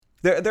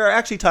There are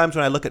actually times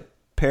when I look at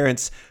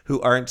parents who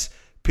aren't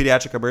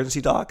pediatric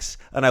emergency docs,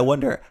 and I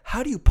wonder,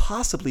 how do you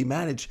possibly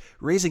manage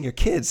raising your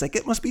kids? Like,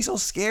 it must be so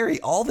scary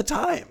all the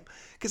time,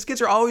 because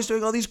kids are always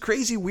doing all these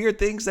crazy, weird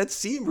things that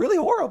seem really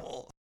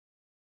horrible.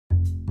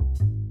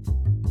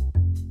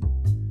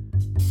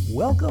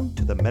 Welcome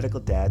to the Medical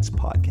Dads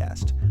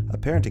Podcast, a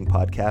parenting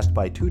podcast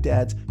by two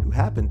dads who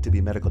happen to be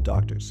medical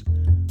doctors.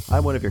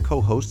 I'm one of your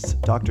co-hosts,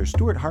 Dr.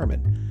 Stuart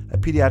Harmon, a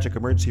pediatric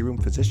emergency room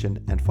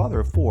physician and father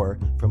of four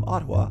from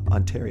Ottawa,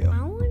 Ontario.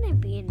 I want to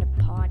be in the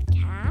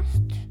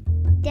podcast.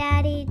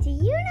 Daddy, do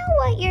you know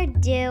what you're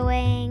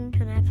doing?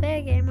 Can I play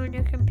a game on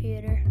your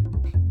computer?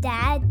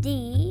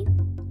 Daddy,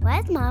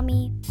 where's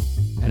Mommy?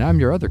 And I'm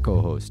your other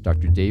co-host,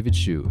 Dr. David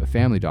Shue, a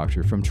family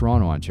doctor from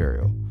Toronto,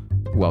 Ontario.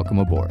 Welcome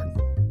aboard.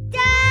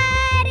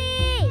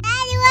 Daddy!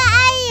 Daddy, where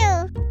are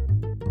you?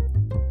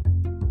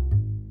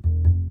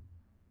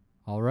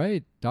 All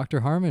right, Dr.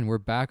 Harmon, we're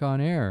back on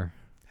air.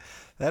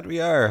 That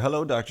we are.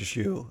 Hello, Dr.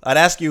 Shue. I'd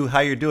ask you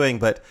how you're doing,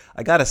 but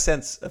I got a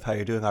sense of how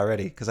you're doing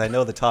already because I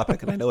know the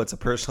topic and I know it's a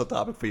personal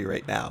topic for you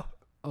right now.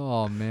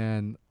 Oh,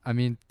 man. I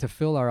mean, to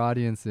fill our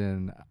audience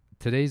in,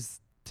 today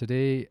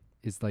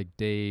is like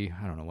day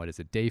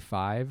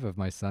 5 of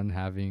my son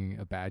having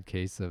a bad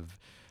case of,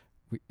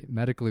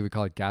 medically we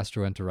call it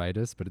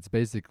gastroenteritis, but it's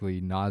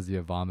basically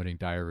nausea, vomiting,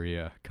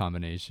 diarrhea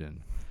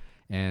combination.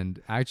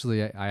 And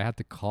actually, I had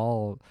to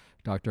call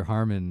Dr.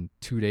 Harmon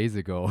 2 days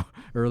ago,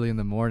 early in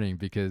the morning,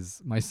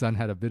 because my son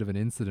had a bit of an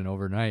incident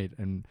overnight,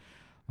 and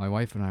my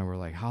wife and I were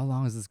like, how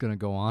long is this going to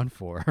go on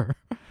for?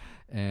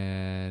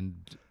 And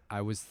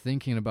I was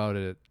thinking about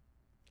it,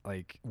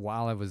 like,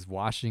 while I was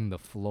washing the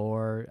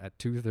floor at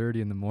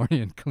 2:30 in the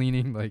morning and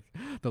cleaning, like,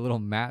 the little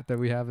mat that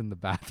we have in the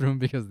bathroom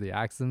because of the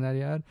accident that he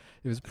had.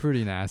 It was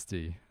pretty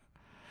nasty.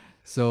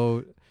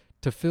 So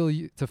to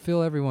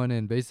fill everyone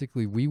in,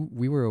 basically, we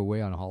were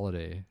away on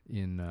holiday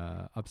in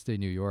upstate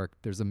New York.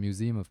 There's a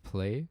museum of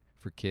play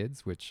for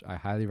kids, which I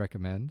highly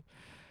recommend.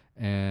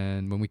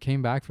 And when we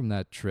came back from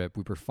that trip,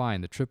 we were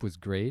fine. The trip was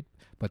great,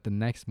 but the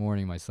next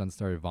morning my son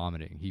started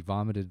vomiting. He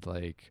vomited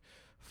like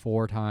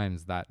 4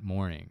 times that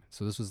morning.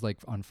 So this was like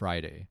on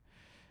Friday.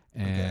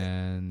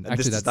 And okay.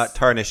 Actually, this does not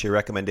tarnish your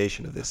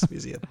recommendation of this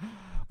museum.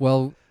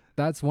 Well,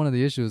 that's one of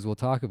the issues we'll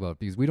talk about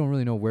because we don't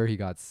really know where he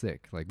got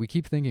sick. Like, we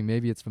keep thinking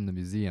maybe it's from the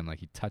museum, like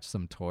he touched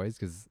some toys,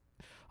 because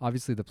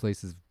obviously the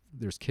place is,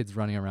 there's kids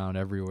running around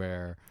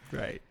everywhere.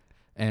 Right.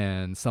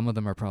 And some of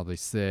them are probably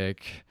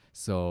sick.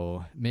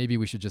 So maybe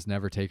we should just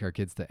never take our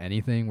kids to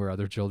anything where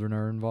other children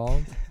are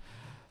involved.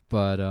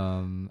 But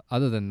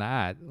other than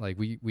that, like,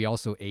 we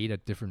also ate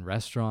at different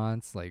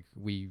restaurants. Like,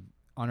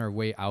 on our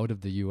way out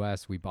of the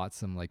U.S., we bought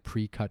some like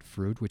pre-cut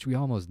fruit, which we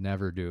almost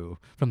never do,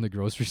 from the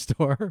grocery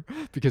store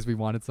because we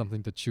wanted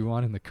something to chew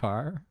on in the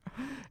car.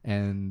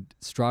 And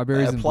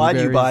strawberries and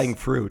blueberries. I applaud you buying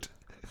fruit.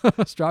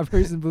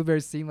 Strawberries and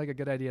blueberries seemed like a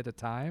good idea at the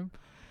time.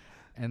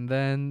 And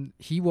then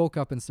he woke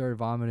up and started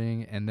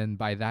vomiting. And then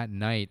by that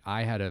night,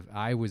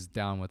 I was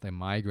down with a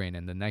migraine.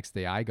 And the next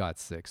day I got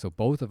sick. So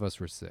both of us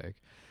were sick.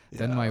 Yeah.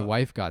 Then my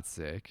wife got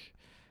sick.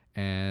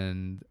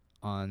 And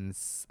on,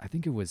 I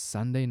think it was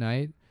Sunday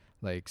night,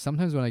 like,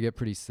 sometimes when I get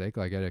pretty sick,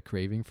 I get a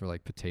craving for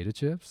like potato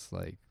chips,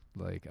 like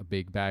a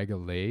big bag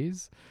of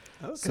Lay's.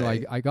 Okay. So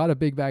I got a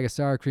big bag of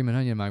sour cream and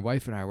onion. My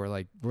wife and I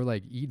were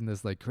eating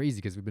this like crazy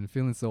because we've been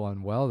feeling so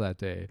unwell that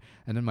day.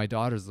 And then my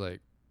daughter's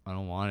like, I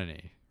don't want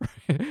any,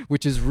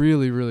 which is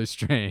really, really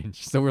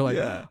strange. So we're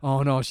like,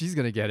 oh no, she's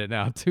going to get it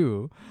now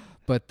too.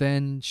 But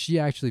then she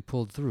actually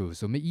pulled through.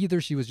 So either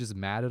she was just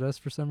mad at us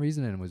for some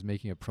reason and was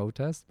making a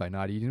protest by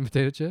not eating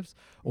potato chips,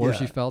 or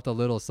she felt a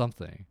little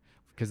something.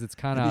 Because it's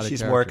kind of out of character.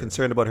 She's more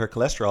concerned about her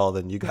cholesterol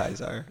than you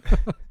guys are.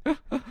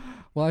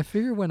 Well, I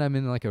figure when I'm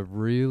in like a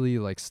really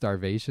like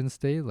starvation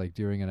state, like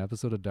during an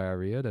episode of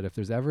diarrhea, that if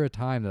there's ever a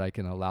time that I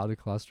can allow the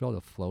cholesterol to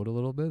float a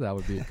little bit, that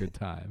would be a good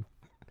time.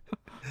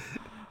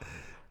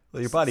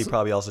 Well, your body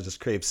probably also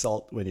just craves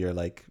salt when you're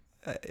like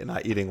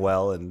not eating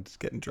well and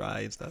getting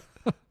dry and stuff.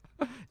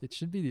 It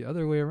should be the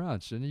other way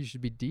around, shouldn't it? You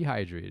should be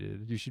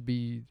dehydrated. You should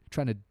be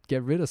trying to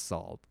get rid of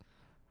salt.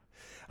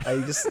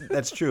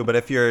 That's true. But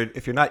if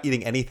you're not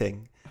eating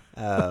anything,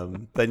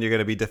 then you're going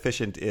to be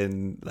deficient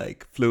in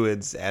like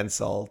fluids and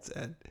salt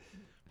and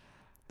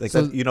like,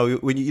 so,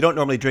 when you don't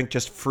normally drink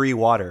just free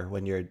water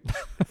when you're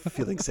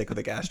feeling sick with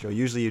a gastro.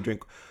 Usually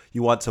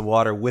you want some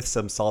water with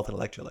some salt and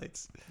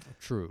electrolytes.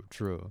 True.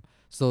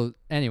 So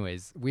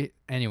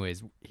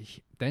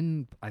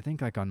then I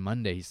think like on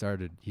Monday he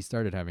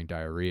started having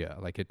diarrhea.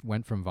 Like, it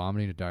went from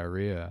vomiting to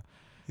diarrhea.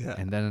 Yeah.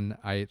 And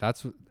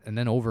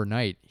then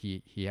overnight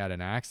he had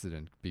an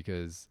accident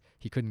because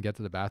he couldn't get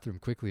to the bathroom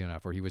quickly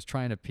enough, or he was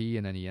trying to pee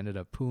and then he ended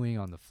up pooing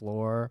on the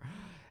floor,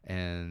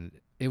 and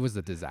it was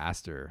a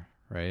disaster,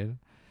 right?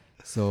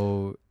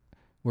 So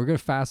we're going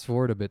to fast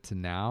forward a bit to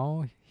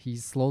now.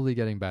 He's slowly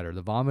getting better.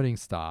 The vomiting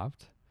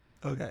stopped.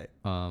 Okay.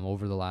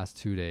 Over the last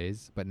 2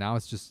 days, but now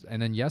it's just, and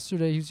then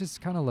yesterday he was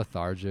just kind of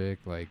lethargic,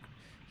 like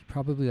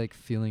probably like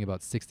feeling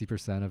about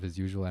 60% of his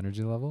usual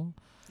energy level.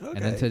 Okay.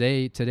 And then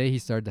today he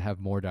started to have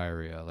more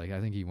diarrhea. Like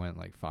I think he went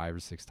like 5 or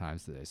 6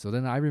 times today. So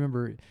then I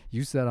remember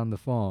you said on the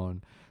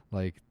phone,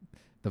 like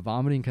the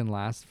vomiting can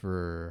last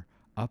for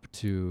up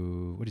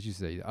to, what did you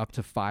say? Up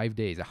to 5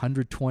 days,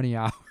 120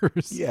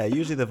 hours. Yeah,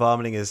 usually the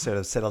vomiting is sort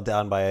of settled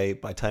down by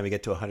the time you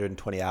get to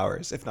 120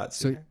 hours, if not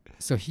sooner.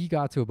 So he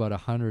got to about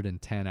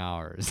 110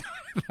 hours,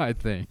 I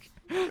think.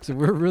 So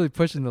we're really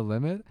pushing the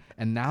limit.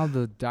 And now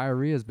the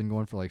diarrhea has been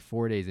going for like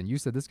 4 days. And you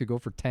said this could go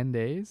for 10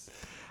 days?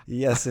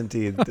 Yes,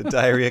 indeed. The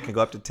diarrhea can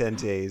go up to 10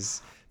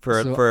 days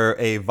for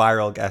a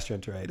viral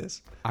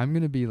gastroenteritis. I'm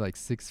going to be like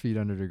 6 feet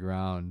under the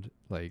ground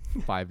like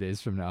 5 days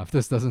from now if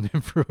this doesn't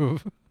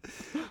improve.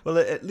 Well,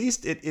 at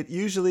least it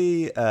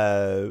usually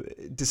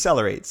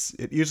decelerates.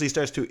 It usually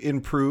starts to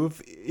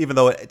improve, even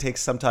though it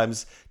takes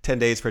sometimes 10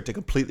 days for it to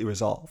completely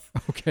resolve.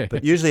 Okay.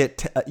 But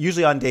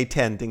usually on day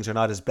 10, things are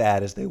not as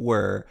bad as they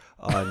were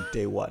on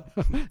day 1.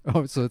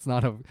 Oh, so it's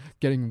not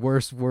getting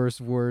worse,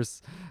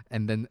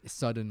 and then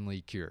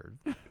suddenly cured.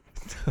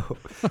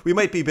 We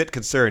might be a bit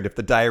concerned if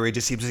the diarrhea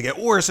just seems to get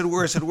worse and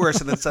worse and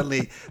worse, and then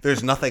suddenly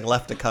there's nothing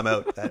left to come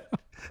out. That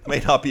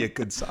may not be a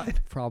good sign.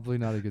 Probably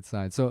not a good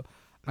sign. So,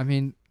 I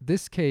mean,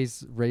 this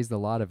case raised a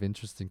lot of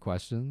interesting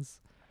questions.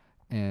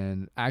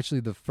 And actually,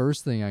 the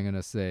first thing I'm going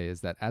to say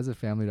is that as a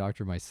family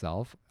doctor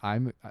myself, I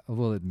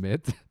will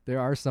admit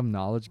there are some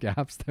knowledge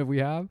gaps that we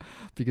have,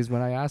 because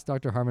when I asked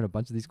Dr. Harmon a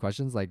bunch of these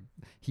questions, like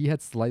he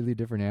had slightly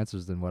different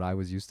answers than what I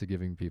was used to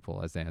giving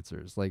people as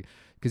answers. Like,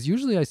 because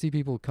usually I see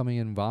people coming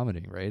in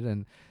vomiting, right?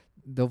 And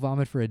they'll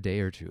vomit for a day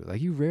or two. Like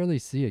you rarely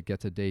see it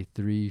get to day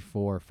 3,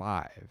 4,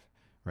 5,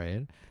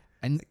 right?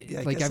 And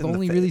Yeah, like I've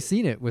only really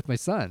seen it with my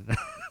son.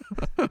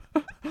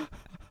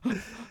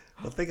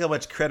 Well, think how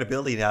much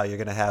credibility now you're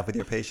going to have with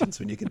your patients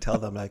when you can tell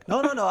them, like,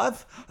 no,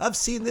 I've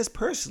seen this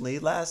personally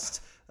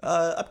last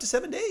up to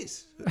 7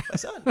 days with my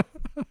son.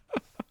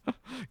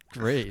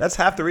 Great. That's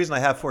half the reason I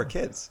have 4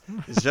 kids,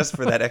 is just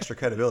for that extra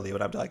credibility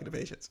when I'm talking to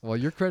patients. Well,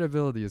 your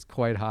credibility is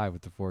quite high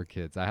with the 4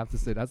 kids. I have to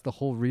say that's the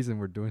whole reason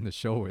we're doing the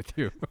show with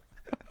you.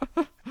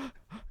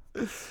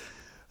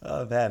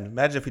 Oh, man.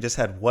 Imagine if we just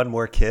had one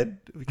more kid.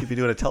 We could be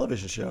doing a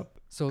television show.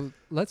 So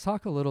let's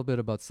talk a little bit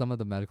about some of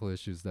the medical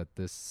issues that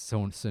this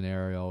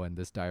scenario and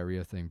this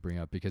diarrhea thing bring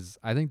up, because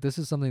I think this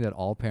is something that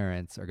all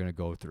parents are going to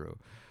go through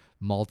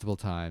multiple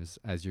times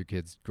as your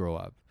kids grow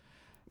up.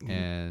 Mm-hmm.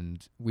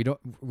 And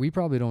we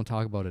probably don't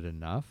talk about it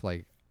enough.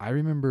 Like I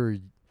remember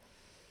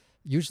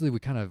usually we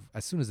kind of,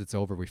 as soon as it's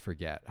over, we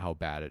forget how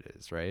bad it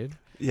is, right?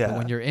 Yeah. But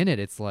when you're in it,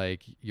 it's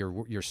like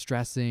you're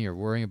stressing, you're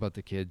worrying about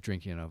the kid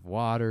drinking enough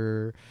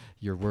water,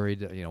 you're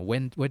worried,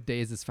 what day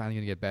is this finally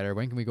going to get better?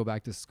 When can we go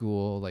back to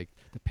school? Like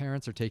the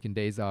parents are taking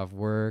days off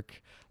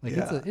work. Like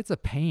it's a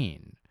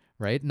pain,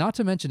 right? Not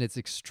to mention it's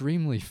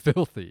extremely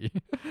filthy.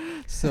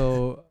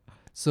 So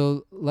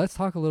let's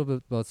talk a little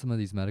bit about some of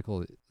these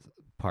medical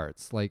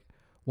parts. Like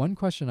one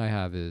question I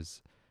have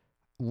is,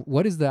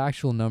 what is the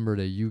actual number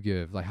that you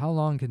give? Like, how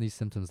long can these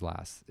symptoms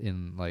last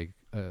in like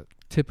a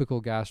typical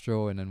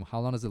gastro, and then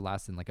how long does it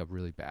last in like a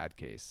really bad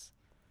case?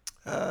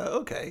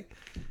 Okay.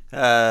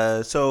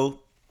 So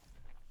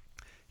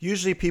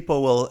usually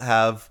people will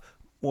have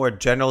more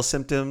general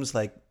symptoms,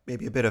 like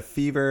maybe a bit of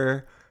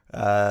fever,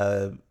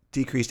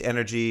 decreased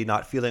energy,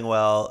 not feeling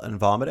well, and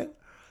vomiting.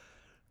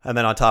 And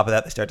then on top of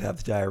that, they start to have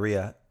the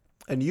diarrhea.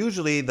 And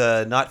usually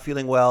the not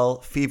feeling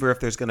well, fever, if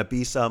there's going to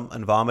be some,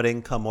 and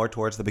vomiting come more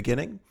towards the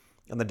beginning.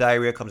 And the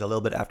diarrhea comes a little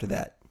bit after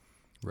that.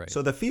 Right.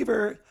 So the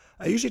fever,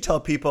 I usually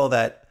tell people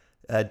that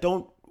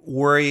don't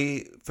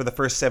worry for the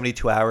first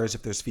 72 hours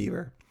if there's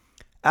fever.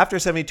 After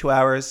 72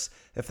 hours,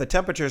 if the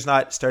temperature is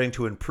not starting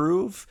to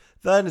improve,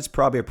 then it's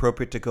probably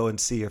appropriate to go and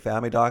see your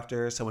family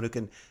doctor, someone who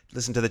can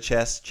listen to the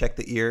chest, check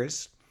the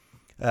ears.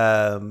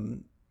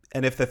 And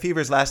if the fever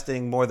is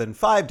lasting more than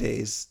 5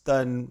 days,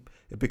 then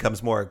it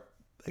becomes more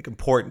like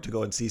important to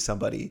go and see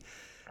somebody.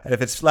 And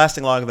if it's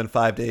lasting longer than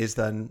 5 days,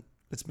 then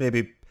it's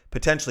maybe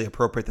potentially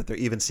appropriate that they're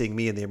even seeing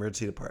me in the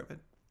emergency department.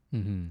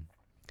 Mm-hmm.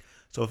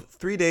 So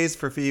 3 days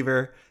for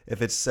fever.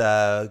 If it's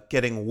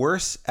getting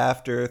worse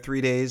after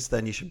 3 days,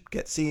 then you should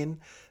get seen.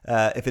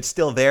 If it's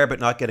still there but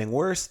not getting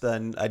worse,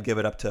 then I'd give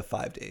it up to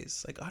 5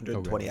 days, like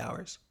 120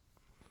 hours.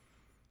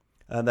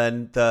 And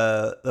then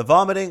the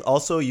vomiting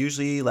also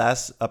usually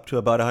lasts up to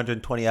about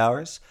 120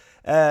 hours.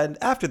 And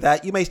after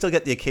that, you may still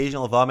get the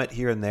occasional vomit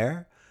here and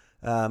there,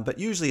 but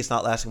usually it's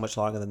not lasting much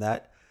longer than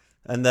that.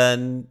 And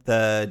then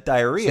the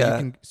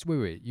diarrhea. So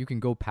you can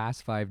go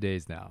past 5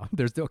 days now.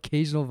 There's the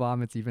occasional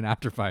vomits even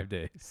after 5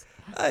 days.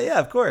 Yeah,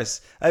 of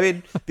course. I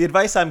mean, the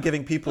advice I'm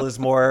giving people is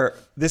more,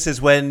 this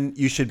is when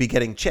you should be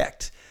getting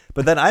checked.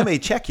 But then I may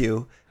check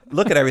you,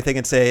 look at everything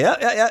and say,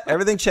 yeah,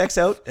 everything checks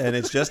out. And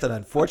it's just an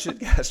unfortunate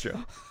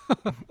gastro.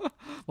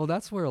 Well,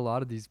 that's where a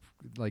lot of these,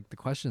 like the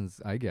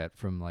questions I get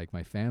from like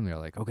my family are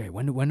like, okay,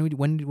 when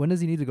does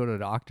he need to go to the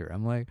doctor?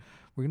 I'm like,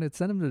 we're going to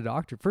send him to the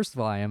doctor. First of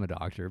all, I am a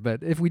doctor,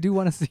 but if we do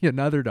want to see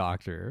another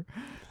doctor,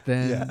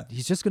 then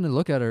he's just going to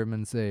look at him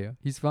and say,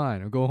 he's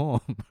fine, or go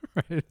home.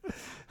 Right?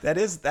 That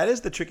is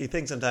the tricky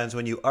thing sometimes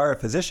when you are a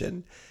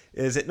physician,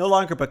 is it no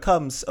longer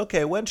becomes,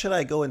 okay, when should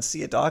I go and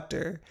see a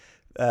doctor?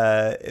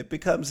 It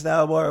becomes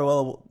now more,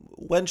 well,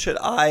 when should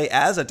I,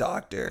 as a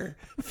doctor,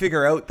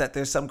 figure out that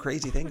there's some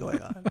crazy thing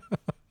going on?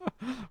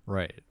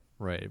 Right.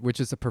 Which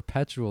is a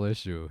perpetual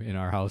issue in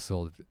our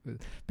household,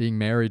 being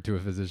married to a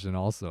physician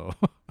also.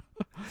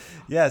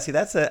 Yeah, see,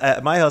 that's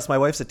at my house, my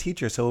wife's a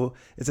teacher, so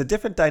it's a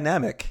different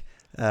dynamic.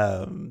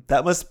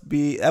 That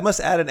must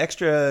add an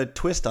extra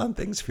twist on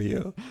things for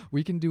you.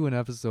 We can do an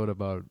episode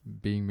about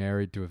being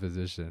married to a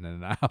physician,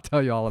 and I'll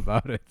tell you all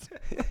about it.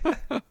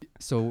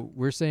 So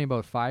we're saying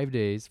about 5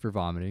 days for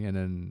vomiting,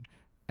 and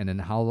then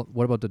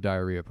what about the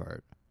diarrhea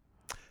part?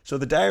 So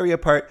the diarrhea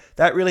part,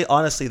 that really,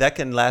 honestly, that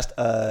can last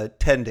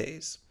 10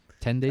 days.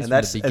 10 days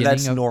and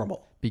that's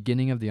normal.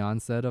 Beginning of the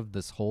onset of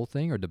this whole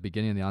thing, or the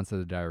beginning of the onset of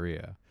the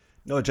diarrhea?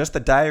 No, just the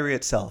diarrhea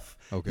itself.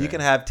 Okay. You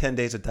can have 10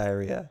 days of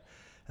diarrhea.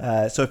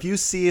 So if you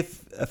see a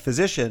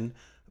physician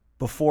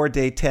before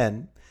day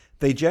 10,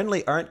 they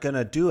generally aren't going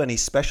to do any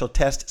special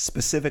test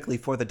specifically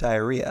for the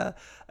diarrhea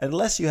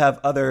unless you have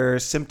other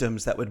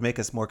symptoms that would make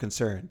us more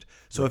concerned.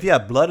 So if you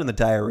have blood in the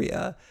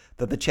diarrhea,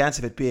 then the chance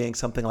of it being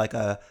something like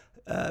a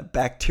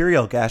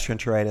bacterial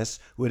gastroenteritis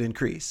would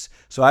increase.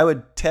 So I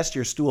would test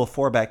your stool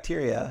for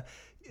bacteria,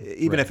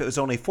 even if it was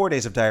only 4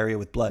 days of diarrhea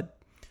with blood.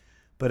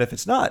 But if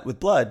it's not with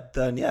blood,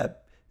 then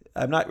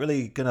I'm not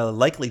really going to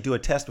likely do a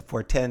test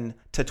before 10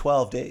 to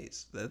 12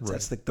 days.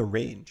 That's like the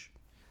range.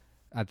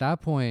 At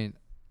that point,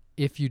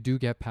 if you do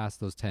get past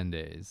those 10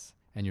 days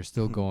and you're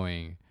still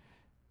going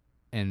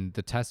and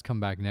the tests come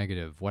back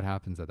negative, what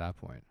happens at that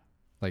point?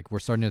 Like, we're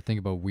starting to think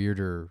about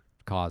weirder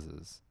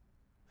causes.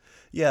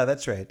 Yeah,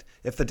 that's right.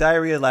 If the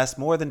diarrhea lasts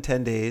more than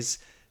 10 days,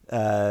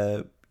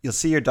 you'll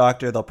see your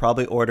doctor. They'll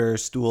probably order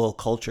stool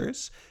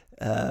cultures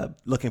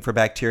looking for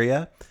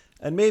bacteria.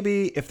 And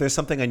maybe if there's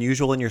something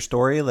unusual in your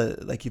story,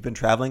 like you've been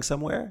traveling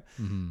somewhere,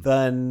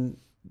 then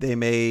they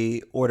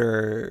may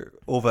order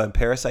ova and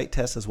parasite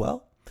tests as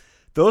well.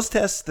 Those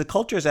tests, the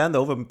cultures and the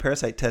ova and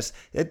parasite tests,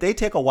 they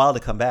take a while to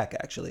come back,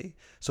 actually.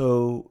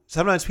 So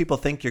sometimes people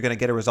think you're going to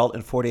get a result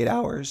in 48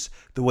 hours,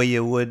 the way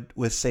you would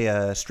with, say,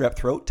 a strep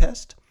throat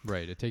test.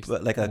 Right. It takes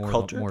like a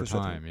culture more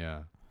time, yeah.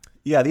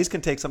 Yeah, these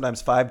can take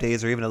sometimes 5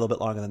 days or even a little bit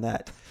longer than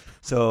that.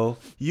 So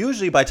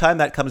usually by the time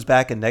that comes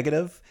back in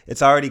negative,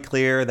 it's already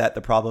clear that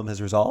the problem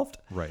is resolved.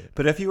 Right.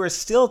 But if you are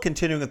still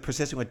continuing with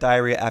persisting with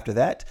diarrhea after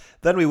that,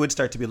 then we would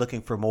start to be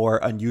looking for more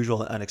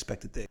unusual and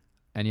unexpected things.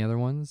 Any other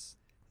ones?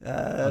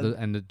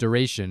 And the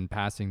duration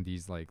passing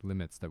these like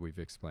limits that we've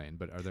explained.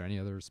 But are there any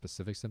other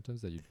specific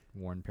symptoms that you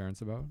warn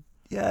parents about?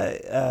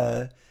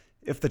 Yeah.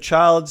 If the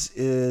child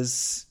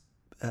is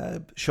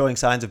showing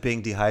signs of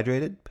being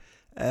dehydrated,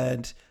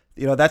 and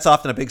that's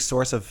often a big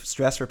source of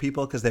stress for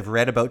people because they've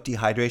read about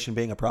dehydration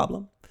being a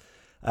problem.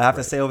 I have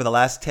to say, over the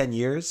last 10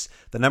 years,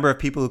 the number of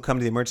people who come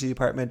to the emergency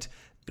department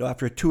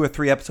after 2 or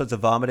 3 episodes of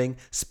vomiting,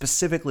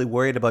 specifically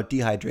worried about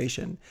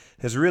dehydration,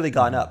 has really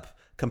gone up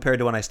compared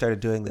to when I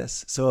started doing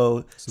this.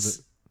 So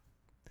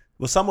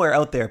somewhere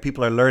out there,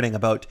 people are learning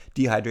about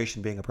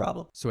dehydration being a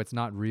problem. So it's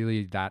not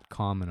really that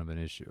common of an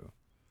issue.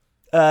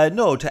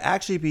 No, to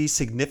actually be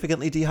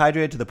significantly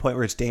dehydrated to the point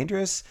where it's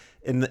dangerous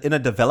in a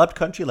developed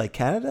country like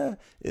Canada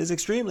is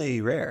extremely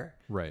rare.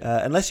 Right.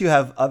 Unless you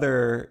have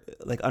other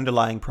like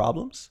underlying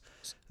problems.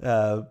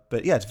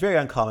 But yeah, it's very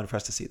uncommon for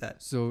us to see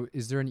that. So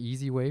is there an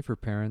easy way for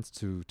parents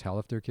to tell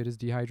if their kid is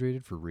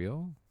dehydrated for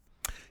real?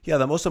 Yeah,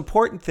 the most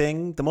important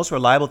thing, the most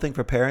reliable thing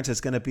for parents is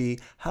going to be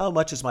how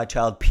much is my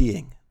child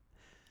peeing?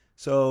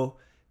 So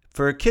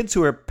for kids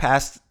who are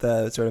past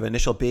the sort of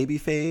initial baby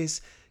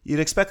phase, you'd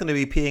expect them to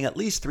be peeing at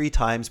least 3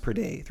 times per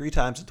day, 3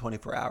 times in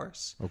 24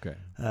 hours. Okay.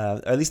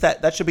 Or at least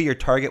that should be your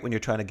target when you're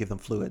trying to give them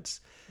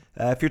fluids.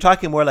 If you're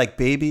talking more like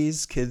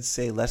babies, kids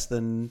say less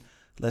than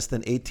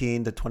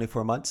 18 to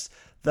 24 months,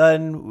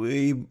 then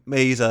we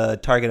may use a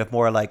target of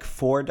more like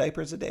 4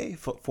 diapers a day,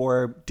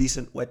 4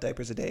 decent wet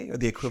diapers a day, or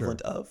the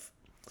equivalent of.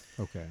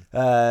 Okay.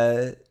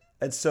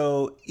 And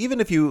so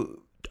even if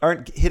you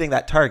aren't hitting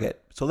that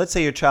target, so let's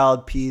say your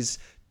child pees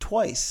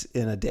twice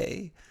in a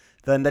day,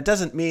 then that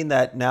doesn't mean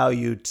that now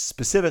you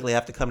specifically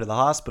have to come to the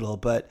hospital,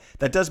 but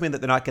that does mean that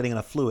they're not getting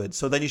enough fluid.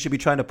 So then you should be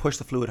trying to push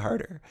the fluid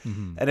harder.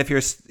 And if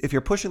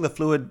you're pushing the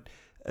fluid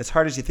as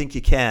hard as you think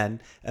you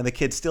can, and the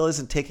kid still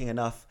isn't taking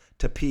enough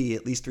to pee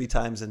at least 3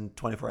 times in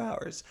 24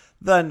 hours,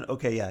 then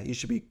okay, yeah, you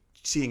should be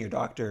seeing your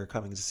doctor or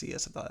coming to see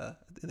us in the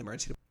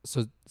emergency department.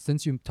 So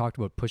since you talked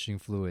about pushing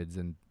fluids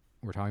and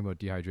we're talking about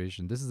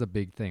dehydration, this is a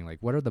big thing. Like,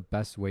 what are the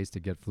best ways to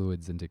get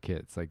fluids into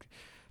kids? Like,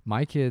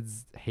 my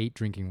kids hate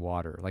drinking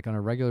water. Like, on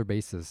a regular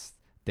basis,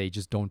 they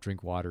just don't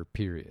drink water,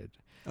 period.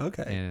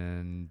 Okay.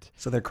 And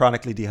so they're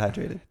chronically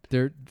dehydrated.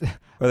 Or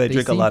they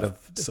drink a lot of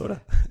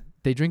soda.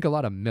 They drink a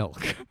lot of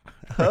milk.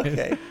 Right?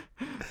 Okay.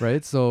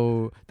 Right?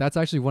 So that's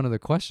actually one of the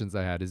questions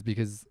I had, is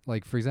because,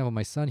 like, for example,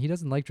 my son, he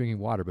doesn't like drinking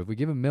water, but if we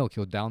give him milk,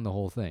 he'll down the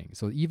whole thing.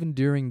 So even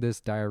during this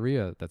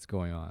diarrhea that's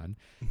going on,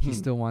 he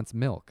still wants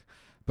milk.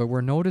 But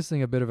we're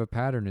noticing a bit of a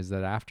pattern is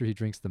that after he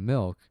drinks the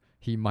milk,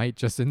 he might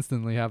just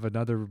instantly have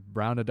another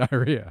round of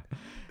diarrhea.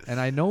 And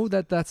I know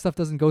that that stuff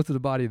doesn't go through the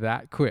body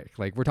that quick.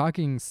 Like we're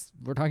talking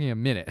a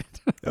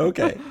minute.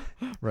 Okay.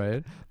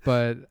 Right?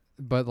 But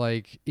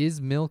like,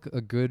 is milk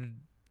a good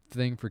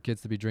thing for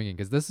kids to be drinking?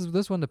 Because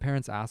this one the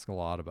parents ask a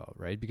lot about,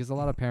 right? Because a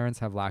lot of parents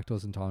have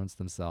lactose intolerance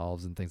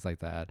themselves and things like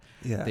that.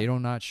 Yeah. They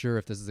don't not sure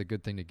if this is a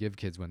good thing to give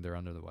kids when they're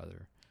under the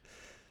weather.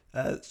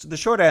 So the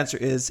short answer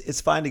is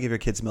it's fine to give your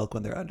kids milk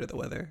when they're under the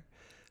weather.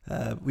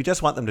 We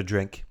just want them to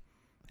drink.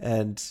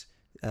 And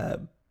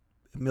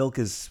milk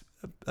is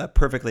a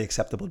perfectly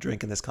acceptable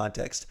drink in this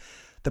context.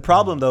 The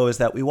problem, though, is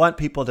that we want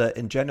people to,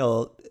 in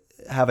general,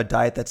 have a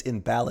diet that's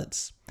in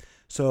balance.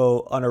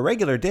 So on a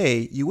regular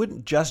day, you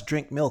wouldn't just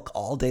drink milk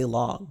all day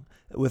long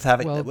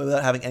without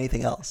having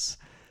anything else.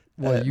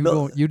 Well,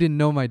 you didn't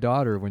know my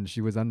daughter when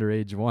she was under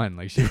age 1.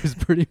 Like, she was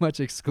pretty much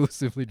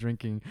exclusively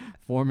drinking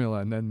formula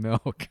and then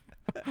milk.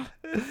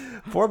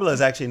 Formula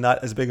is actually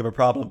not as big of a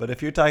problem, but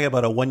if you're talking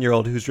about a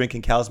 1-year-old who's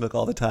drinking cow's milk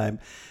all the time,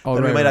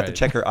 then we might have to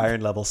check her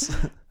iron levels.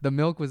 The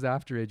milk was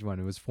after age 1.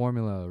 It was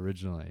formula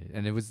originally,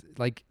 and it was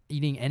like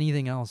eating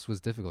anything else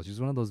was difficult. She was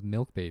one of those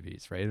milk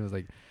babies, right? It was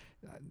like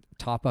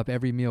top up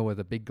every meal with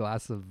a big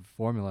glass of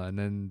formula and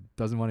then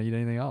doesn't want to eat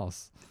anything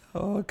else.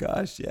 Oh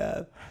gosh,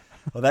 yeah.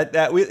 Well,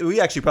 that we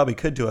actually probably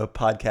could do a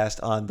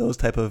podcast on those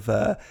type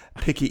of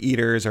picky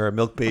eaters or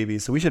milk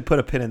babies. So we should put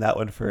a pin in that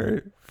one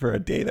for a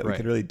day that we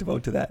could really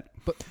devote to that.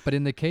 But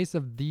in the case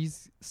of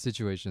these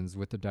situations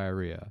with the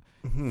diarrhea,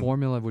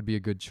 formula would be a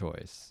good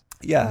choice.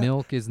 Yeah,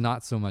 milk is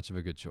not so much of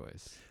a good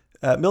choice.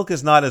 Milk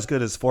is not as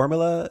good as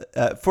formula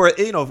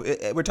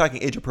we're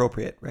talking age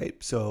appropriate, right?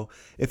 So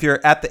if you're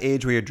at the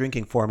age where you're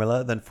drinking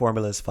formula, then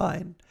formula is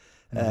fine,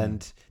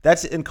 and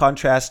that's in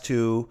contrast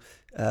to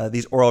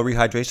these oral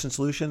rehydration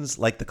solutions,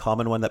 like the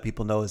common one that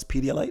people know is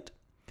Pedialyte.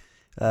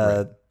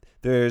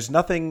 There's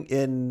nothing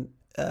in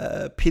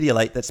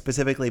Pedialyte that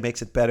specifically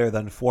makes it better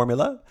than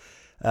formula.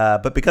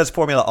 But because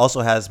formula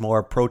also has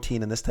more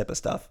protein and this type of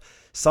stuff,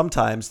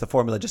 sometimes the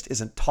formula just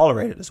isn't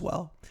tolerated as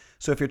well.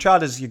 So if your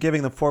child you're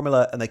giving them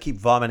formula and they keep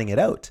vomiting it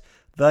out,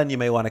 then you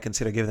may want to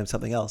consider giving them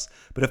something else.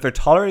 But if they're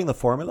tolerating the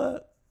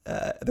formula,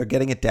 they're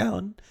getting it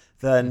down,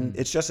 then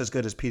it's just as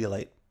good as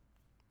Pedialyte.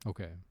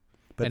 Okay.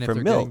 But and for if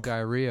they're milk, getting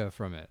diarrhea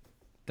from it,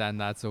 then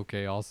that's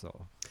okay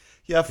also.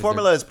 Yeah,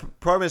 formula is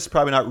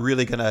probably not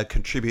really going to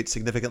contribute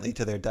significantly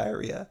to their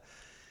diarrhea.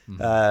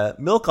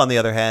 Milk, on the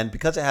other hand,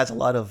 because it has a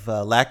lot of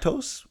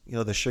lactose,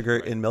 the sugar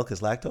in milk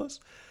is lactose.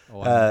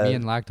 Oh, me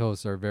and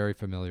lactose are very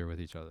familiar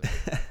with each other.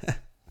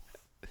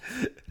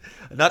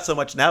 Not so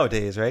much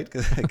nowadays, right?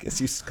 Because I guess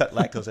you cut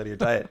lactose out of your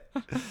diet.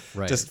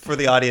 Right. Just for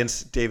the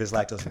audience, Dave is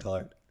lactose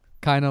intolerant.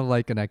 Kind of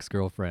like an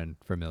ex-girlfriend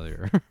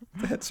familiar.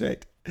 That's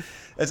right.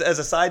 As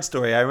a side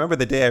story, I remember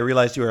the day I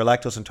realized you were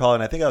lactose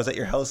intolerant. I think I was at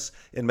your house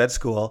in med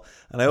school,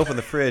 and I opened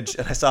the fridge,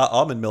 and I saw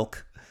almond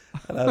milk.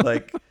 And I'm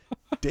like,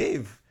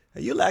 Dave,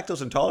 are you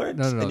lactose intolerant?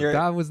 No,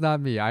 that was not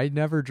me. I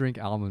never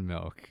drink almond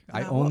milk.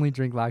 I only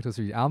drink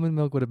lactose-free. Almond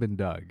milk would have been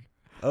Doug.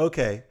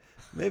 Okay.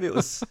 Maybe it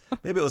was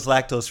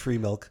lactose-free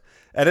milk.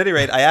 At any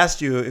rate, I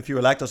asked you if you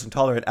were lactose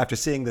intolerant after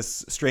seeing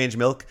this strange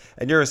milk,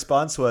 and your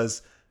response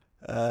was,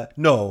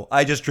 no,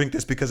 I just drink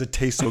this because it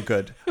tastes so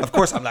good. Of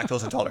course I'm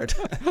lactose intolerant.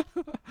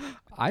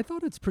 I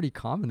thought it's pretty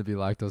common to be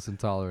lactose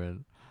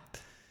intolerant.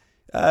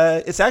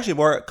 It's actually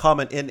more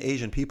common in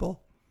Asian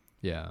people.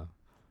 Yeah.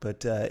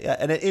 But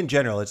and in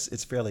general,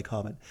 it's fairly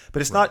common.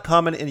 But it's not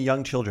common in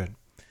young children.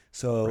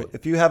 So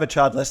if you have a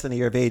child less than a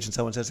year of age and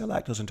someone says they're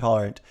lactose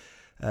intolerant,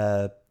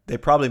 they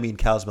probably mean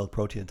cow's milk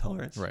protein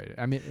intolerance. Right.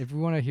 I mean, if we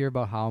want to hear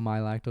about how my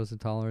lactose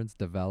intolerance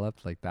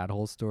developed, like that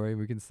whole story,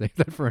 we can save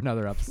that for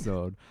another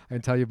episode. I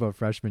can tell you about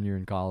freshman year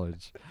in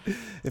college.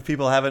 If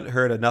people haven't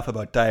heard enough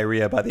about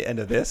diarrhea by the end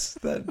of this,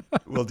 then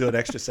we'll do an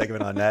extra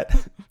segment on that.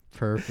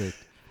 Perfect.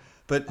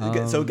 But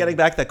so getting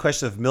back to that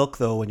question of milk,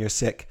 though, when you're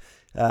sick,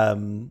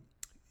 milk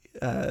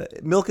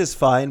is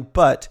fine,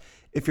 but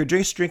if you're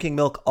just drinking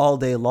milk all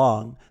day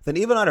long, then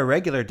even on a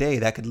regular day,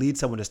 that could lead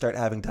someone to start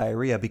having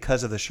diarrhea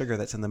because of the sugar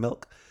that's in the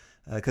milk.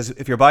 Because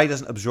if your body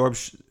doesn't absorb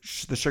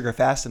the sugar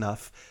fast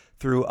enough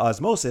through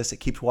osmosis, it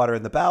keeps water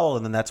in the bowel,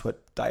 and then that's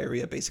what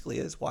diarrhea basically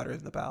is, water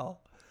in the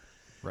bowel.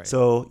 Right.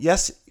 So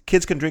yes,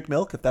 kids can drink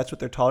milk. If that's what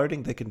they're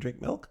tolerating, they can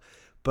drink milk.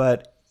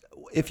 But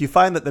if you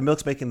find that the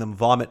milk's making them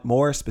vomit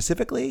more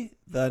specifically,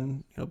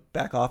 then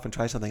back off and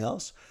try something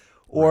else.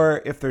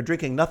 Or if they're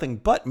drinking nothing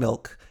but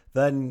milk,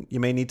 then you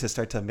may need to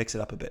start to mix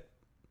it up a bit.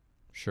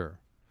 Sure.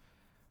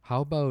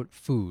 How about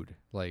food?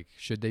 Like,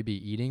 should they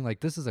be eating? Like,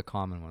 this is a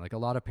common one. Like, a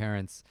lot of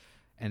parents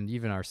and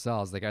even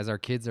ourselves, like, as our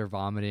kids are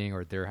vomiting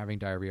or they're having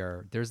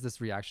diarrhea, there's this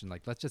reaction,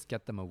 like, let's just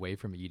get them away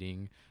from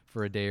eating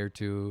for a day or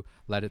two,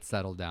 let it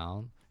settle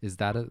down. Is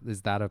that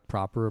a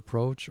proper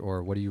approach,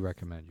 or what do you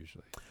recommend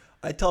usually?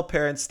 I tell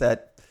parents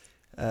that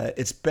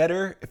it's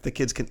better if the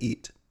kids can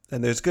eat.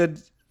 And there's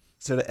good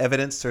sort of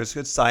evidence, there's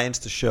good science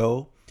to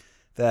show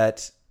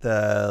that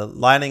the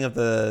lining of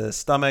the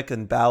stomach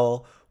and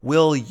bowel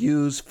will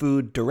use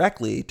food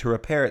directly to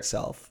repair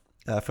itself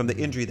from the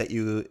injury that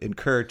you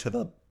incur to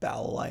the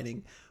bowel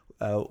lining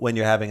when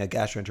you're having a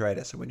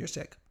gastroenteritis or when you're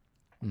sick.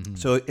 Mm-hmm.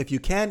 So if you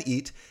can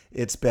eat,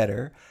 it's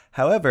better.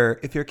 However,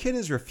 if your kid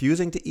is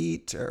refusing to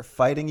eat or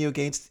fighting you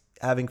against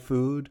having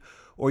food,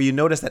 or you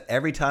notice that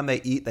every time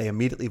they eat, they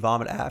immediately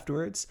vomit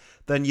afterwards,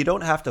 then you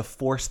don't have to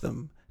force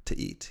them to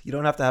eat. You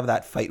don't have to have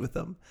that fight with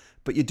them,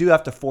 but you do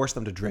have to force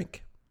them to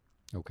drink.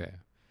 Okay.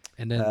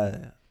 And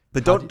then...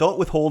 but don't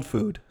withhold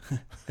food.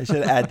 I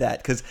should add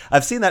that, because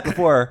I've seen that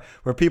before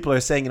where people are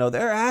saying,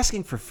 they're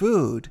asking for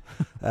food,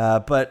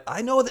 but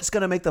I know that's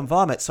going to make them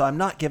vomit, so I'm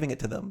not giving it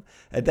to them.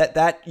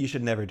 That you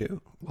should never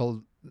do.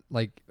 Well,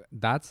 like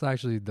that's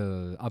actually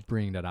the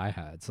upbringing that I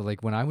had. So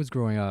like when I was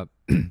growing up,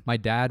 my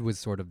dad was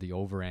sort of the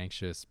over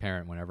anxious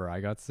parent whenever I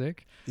got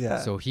sick. Yeah.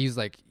 So he's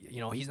like,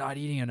 he's not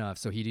eating enough.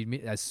 So he'd eat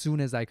me as soon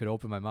as I could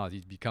open my mouth,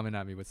 he'd be coming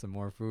at me with some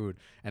more food,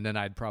 and then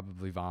I'd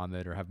probably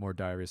vomit or have more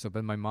diarrhea. So,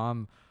 but my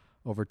mom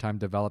over time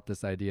developed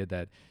this idea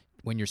that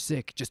when you're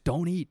sick, just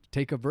don't eat,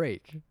 take a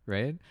break,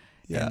 right?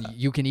 Yeah. And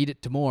you can eat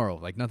it tomorrow,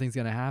 like nothing's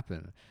gonna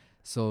happen.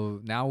 So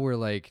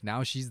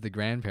now she's the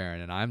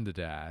grandparent and I'm the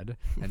dad,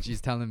 and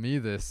she's telling me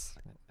this,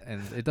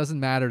 and it doesn't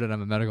matter that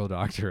I'm a medical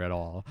doctor at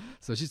all.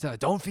 So she's telling,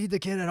 don't feed the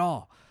kid at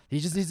all. He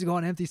just needs to go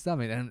on empty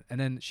stomach. And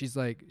then she's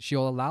like,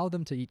 she'll allow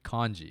them to eat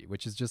congee,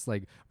 which is just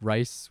like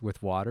rice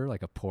with water,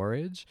 like a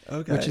porridge,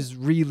 which is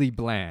really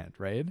bland,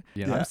 right?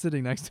 Yeah. I'm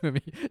sitting next to him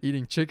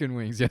eating chicken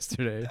wings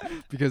yesterday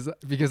because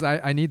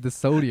I need the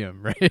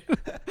sodium, right?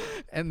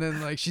 And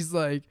then like she's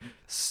like,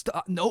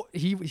 stop. No,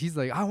 he's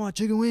like, I want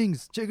chicken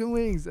wings.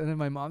 And then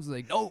my mom's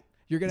like, no,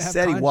 you're gonna have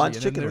congee. He wants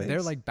and chicken wings.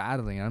 They're like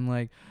battling. And I'm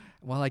like,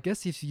 well, I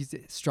guess if he's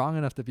strong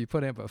enough to be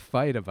putting up a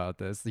fight about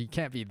this, he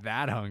can't be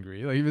that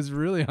hungry. Like, he was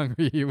really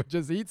hungry, he would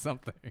just eat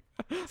something.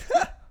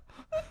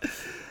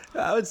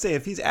 I would say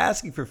if he's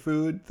asking for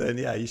food, then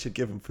yeah, you should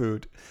give him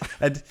food.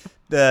 And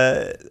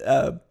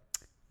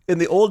in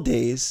the old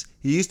days,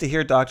 you used to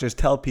hear doctors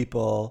tell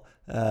people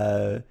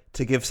to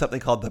give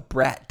something called the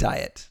brat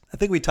diet. I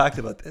think we talked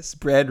about this: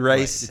 bread,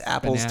 rice,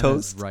 apples, bananas,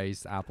 toast,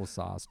 rice,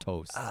 applesauce,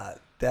 toast.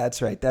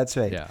 That's right.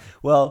 Yeah.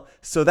 Well,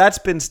 so that's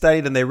been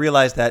studied, and they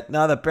realized that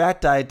no, the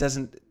brat diet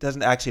doesn't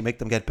actually make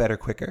them get better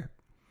quicker.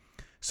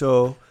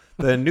 So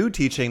the new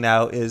teaching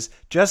now is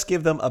just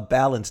give them a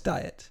balanced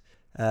diet.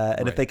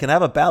 And if they can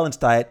have a balanced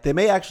diet, they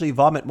may actually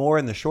vomit more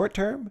in the short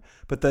term,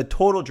 but the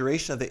total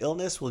duration of the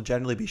illness will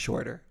generally be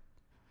shorter.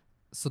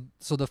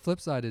 So the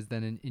flip side is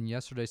then in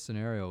yesterday's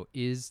scenario,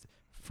 is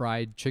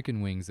fried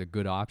chicken wings a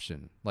good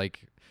option?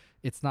 Like,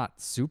 it's not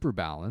super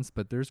balanced,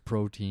 but there's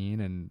protein,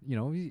 and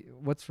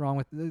what's wrong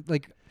with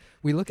like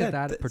we look at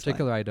that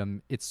particular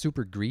item, it's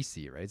super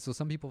greasy, right? So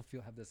some people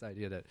have this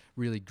idea that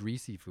really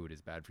greasy food is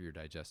bad for your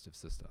digestive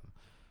system.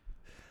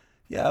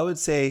 Yeah, I would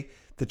say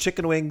the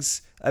chicken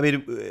wings, I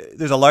mean,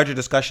 there's a larger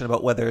discussion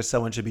about whether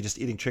someone should be just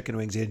eating chicken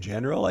wings in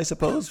general, I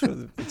suppose.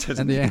 And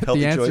the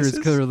answer is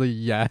clearly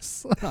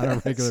yes on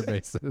a regular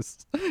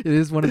basis. It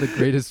is one of the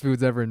greatest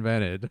foods ever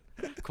invented,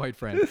 quite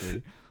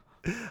frankly.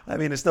 I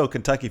mean, it's no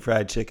Kentucky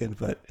Fried Chicken,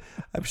 but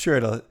I'm sure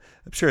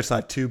it's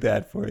not too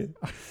bad for you.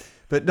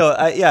 But no,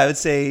 I would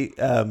say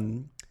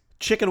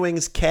chicken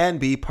wings can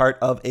be part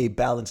of a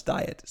balanced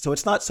diet. So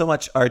it's not so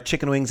much are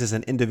chicken wings as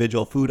an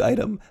individual food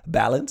item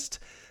balanced,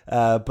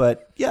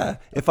 but yeah,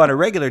 if on a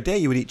regular day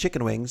you would eat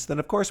chicken wings, then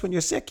of course when you're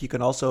sick you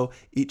can also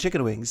eat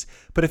chicken wings.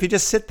 But if you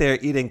just sit there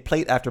eating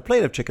plate after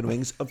plate of chicken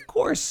wings, of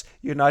course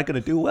you're not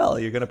going to do well.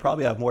 You're going to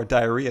probably have more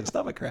diarrhea and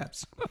stomach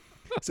cramps.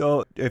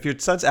 So if your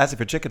son's asking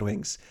for chicken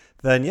wings,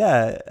 then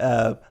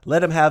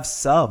let him have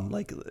some.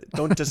 Like,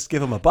 don't just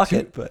give him a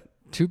bucket. But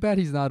too bad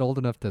he's not old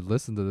enough to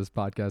listen to this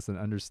podcast and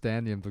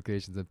understand the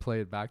implications and play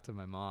it back to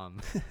my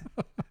mom.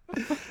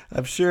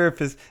 I'm sure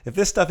if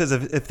this stuff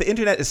if the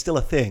internet is still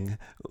a thing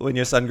when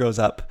your son grows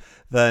up,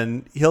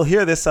 then he'll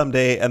hear this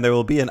someday, and there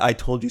will be an "I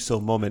told you so"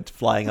 moment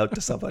flying out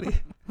to somebody.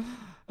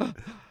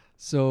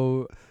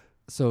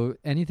 So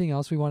anything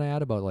else we want to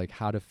add about like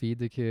how to feed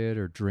the kid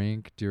or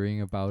drink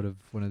during a bout of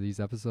one of these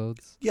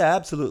episodes? Yeah,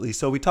 absolutely.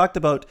 So we talked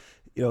about,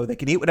 they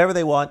can eat whatever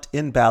they want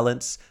in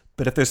balance,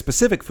 but if there's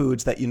specific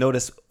foods that you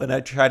notice when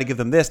I try to give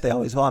them this, they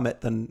always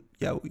vomit, then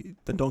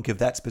don't give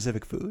that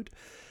specific food.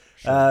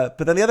 Sure.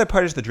 But then the other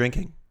part is the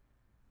drinking.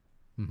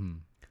 Mm-hmm.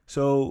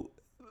 So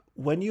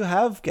when you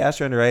have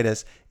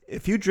gastroenteritis,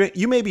 if you drink,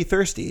 you may be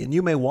thirsty and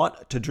you may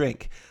want to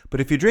drink,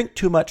 but if you drink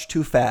too much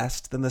too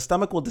fast, then the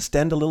stomach will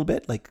distend a little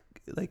bit, like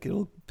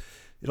it'll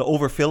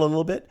overfill a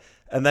little bit,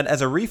 and then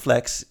as a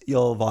reflex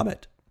you'll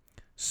vomit.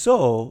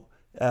 So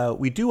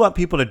we do want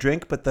people to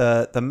drink, but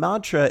the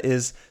mantra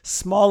is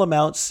small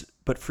amounts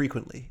but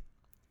frequently.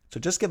 So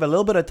just give a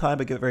little bit of time,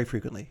 but give it very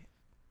frequently.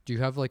 Do you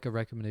have like a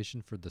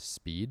recommendation for the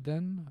speed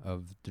then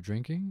of the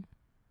drinking?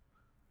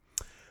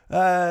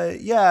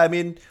 I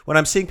mean, when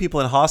I'm seeing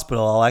people in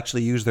hospital, I'll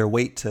actually use their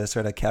weight to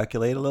sort of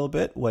calculate a little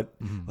bit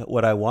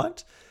what I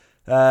want.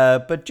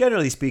 But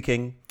generally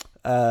speaking,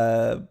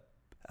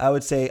 I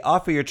would say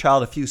offer your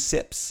child a few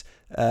sips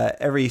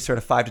every sort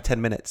of 5 to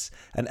 10 minutes.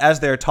 And as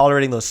they're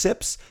tolerating those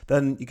sips,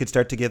 then you can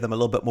start to give them a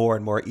little bit more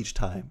and more each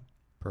time.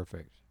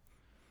 Perfect.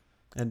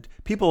 And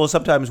people will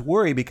sometimes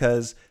worry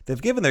because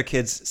they've given their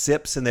kids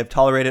sips and they've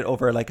tolerated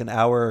over like an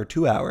hour or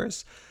 2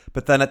 hours.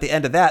 But then at the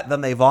end of that,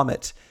 then they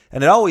vomit.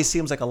 And it always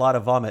seems like a lot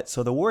of vomit.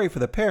 So the worry for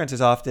the parents is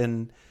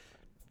often,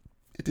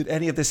 did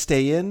any of this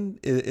stay in?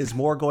 Is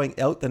more going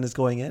out than is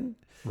going in?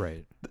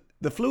 Right.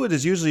 The fluid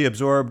is usually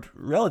absorbed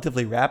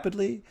relatively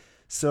rapidly.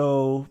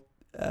 So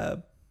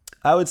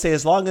I would say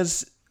as long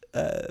as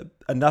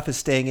enough is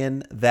staying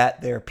in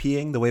that they're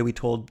peeing the way we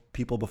told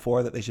people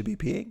before that they should be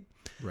peeing,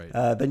 right.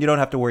 Then you don't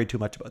have to worry too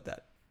much about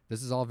that.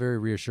 This is all very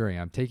reassuring.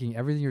 I'm taking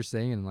everything you're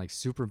saying and like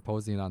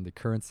superimposing it on the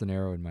current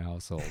scenario in my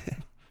household.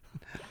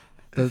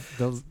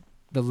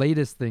 The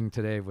latest thing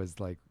today was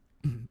like,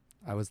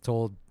 I was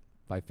told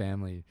by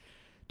family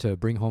to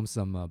bring home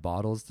some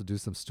bottles to do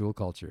some stool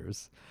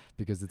cultures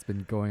because it's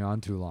been going on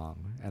too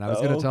long. And I was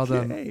going to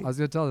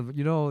tell them,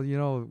 you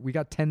know, we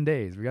got 10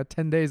 days. We got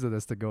 10 days of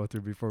this to go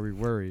through before we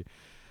worry.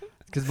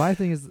 Because my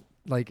thing is,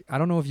 like, I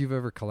don't know if you've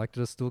ever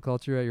collected a stool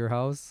culture at your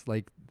house.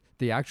 Like,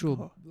 the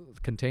actual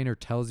container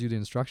tells you the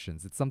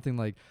instructions. It's something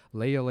like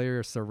lay a layer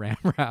of saran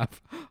wrap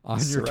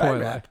on your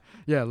toilet.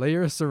 Yeah,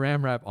 layer of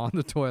saran wrap on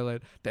the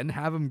toilet, then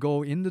have them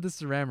go into the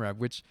saran wrap,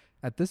 which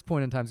at this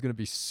point in time is going to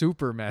be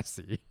super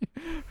messy.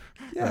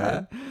 Yeah.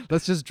 Right?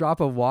 Let's just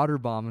drop a water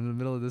bomb in the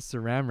middle of this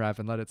saran wrap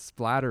and let it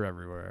splatter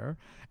everywhere,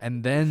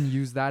 and then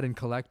use that and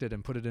collect it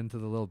and put it into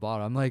the little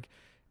bottle. I'm like,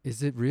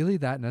 is it really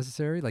that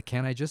necessary? Like,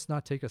 can I just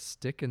not take a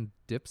stick and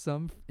dip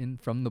some in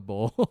from the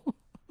bowl?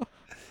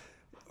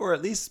 Or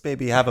at least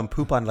maybe have them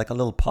poop on like a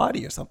little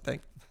potty or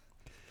something.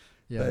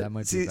 Yeah, but that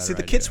might be a better See, the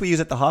idea. kits we use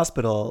at the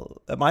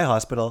hospital, at my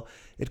hospital,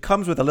 it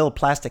comes with a little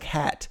plastic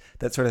hat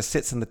that sort of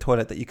sits in the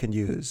toilet that you can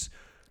use.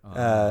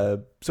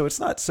 So it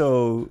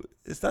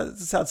doesn't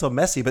sound so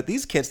messy, but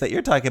these kits that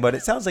you're talking about,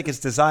 it sounds like it's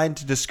designed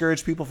to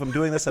discourage people from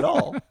doing this at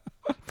all.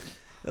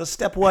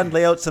 Step 1,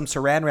 lay out some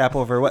saran wrap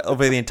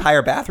over the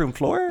entire bathroom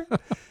floor.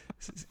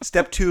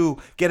 Step 2,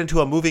 get into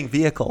a moving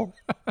vehicle.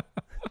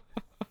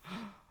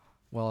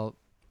 Well,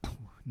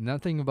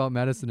 nothing about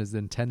medicine is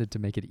intended to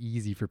make it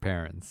easy for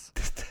parents.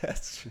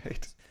 That's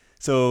right.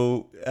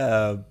 So,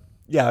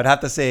 I'd have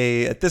to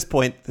say at this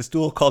point, the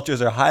stool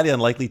cultures are highly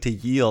unlikely to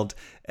yield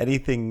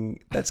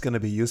anything that's going to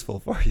be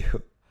useful for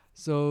you.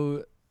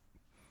 So,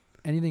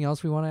 anything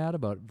else we want to add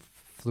about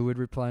fluid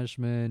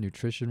replenishment,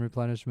 nutrition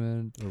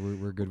replenishment, or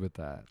we're good with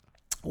that?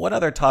 One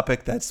other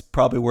topic that's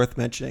probably worth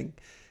mentioning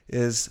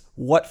is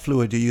what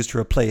fluid do you use to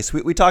replace?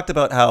 We talked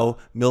about how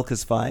milk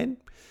is fine,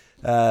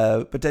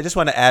 but I just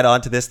want to add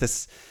on to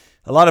this.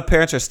 A lot of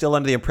parents are still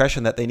under the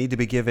impression that they need to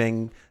be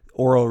giving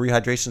oral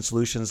rehydration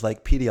solutions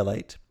like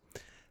Pedialyte.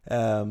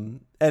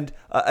 And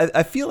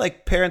I feel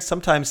like parents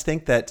sometimes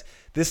think that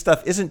this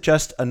stuff isn't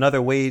just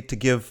another way to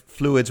give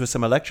fluids with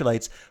some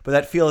electrolytes, but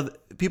that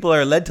people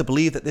are led to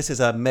believe that this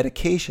is a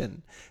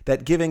medication,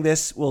 that giving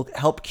this will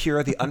help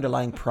cure the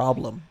underlying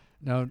problem.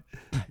 Now,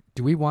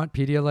 do we want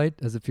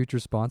Pedialyte as a future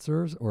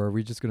sponsor, or are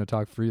we just going to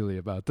talk freely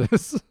about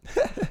this?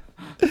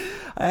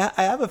 I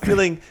have a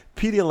feeling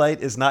Pedialyte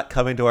is not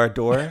coming to our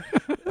door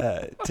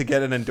to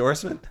get an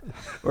endorsement,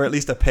 or at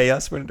least to pay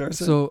us for an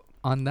endorsement. So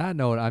on that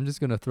note, I'm just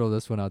going to throw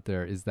this one out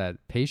there, is that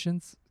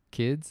patients,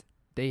 kids,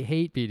 they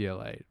hate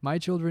Pedialyte. My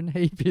children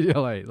hate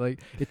Pedialyte. Like,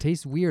 it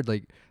tastes weird.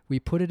 Like, we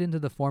put it into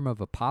the form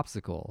of a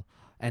popsicle,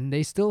 and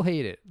they still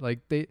hate it. Like,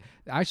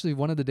 actually,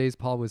 one of the days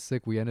Paul was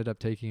sick, we ended up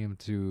taking him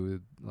to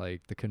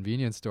like the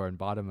convenience store and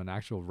bought him an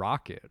actual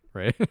rocket,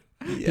 right?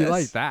 Yes. He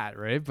liked that,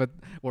 right?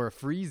 Or a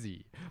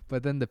Freezy.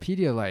 But then the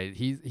Pedialyte,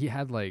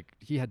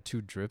 he had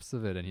 2 drips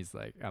of it, and he's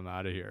like, I'm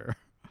out of here.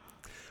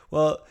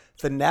 Well,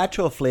 the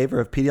natural flavor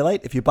of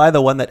Pedialyte, if you buy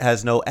the one that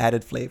has no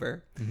added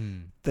flavor,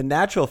 the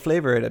natural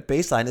flavor at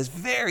baseline is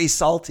very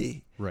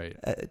salty. Right.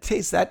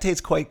 That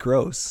tastes quite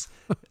gross.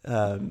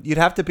 You'd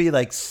have to be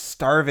like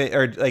starving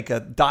or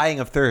like dying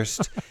of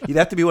thirst. You'd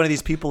have to be one of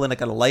these people in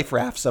like a life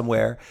raft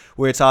somewhere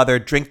where it's either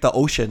drink the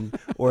ocean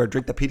or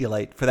drink the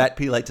Pedialyte for that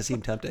Pedialyte to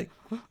seem tempting.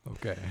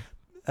 Okay.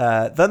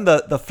 Then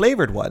the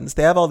flavored ones,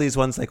 they have all these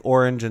ones like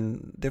orange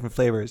and different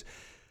flavors.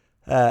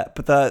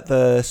 But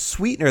the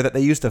sweetener that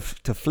they use to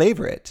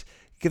flavor it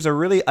gives a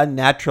really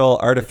unnatural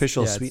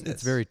artificial sweetness.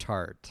 It's very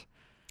tart.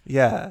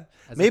 Yeah.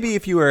 Maybe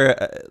if you were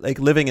like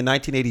living in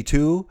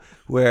 1982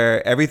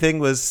 where everything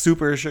was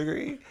super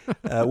sugary,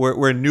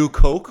 where new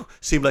Coke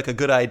seemed like a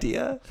good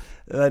idea,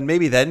 then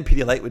maybe then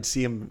Pedialyte would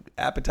seem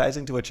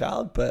appetizing to a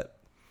child. But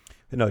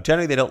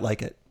generally they don't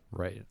like it.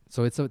 Right.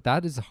 So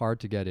that is hard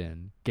to get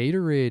in.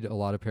 Gatorade, a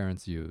lot of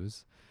parents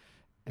use,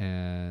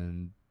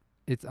 and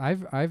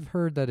I've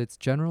heard that it's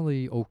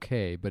generally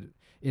okay, but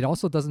it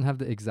also doesn't have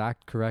the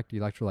exact correct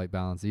electrolyte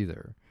balance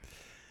either.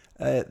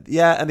 And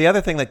the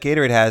other thing that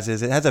Gatorade has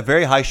is it has a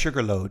very high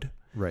sugar load.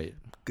 Right.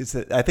 Because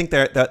I think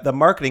the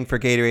marketing for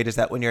Gatorade is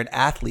that when you're an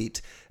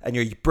athlete and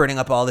you're burning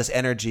up all this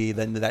energy,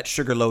 then that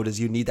sugar load is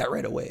you need that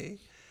right away.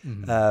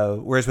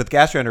 Mm-hmm. Whereas with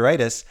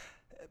gastroenteritis,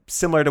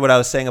 similar to what I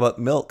was saying about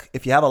milk,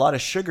 if you have a lot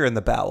of sugar in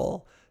the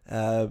bowel,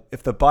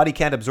 if the body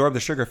can't absorb the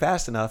sugar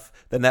fast enough,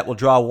 then that will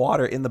draw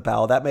water in the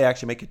bowel. That may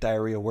actually make your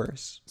diarrhea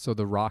worse. So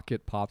the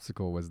rocket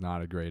popsicle was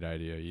not a great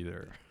idea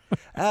either.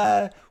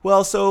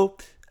 Well, so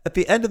at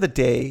the end of the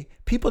day,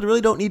 people really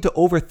don't need to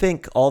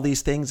overthink all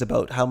these things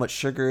about how much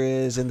sugar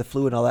is in the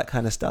fluid and all that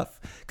kind of stuff.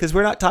 Because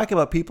we're not talking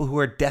about people who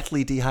are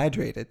deathly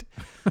dehydrated.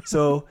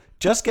 So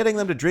just getting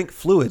them to drink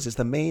fluids is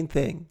the main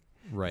thing.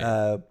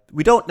 Right.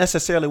 We don't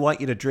necessarily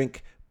want you to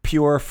drink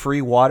pure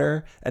free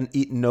water and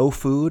eat no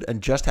food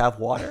and just have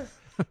water.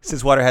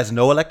 Since water has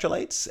no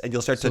electrolytes and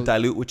you'll start to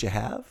dilute what you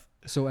have.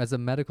 So as a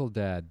medical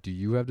dad, do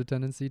you have the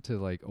tendency to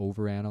like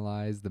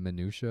overanalyze the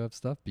minutia of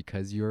stuff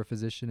because you're a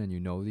physician and you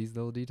know these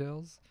little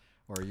details?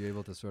 Or are you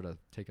able to sort of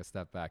take a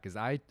step back? Because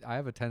I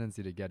have a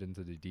tendency to get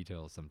into the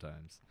details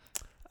sometimes.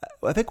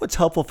 I think what's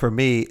helpful for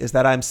me is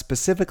that I'm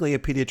specifically a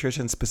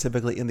pediatrician,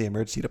 specifically in the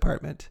emergency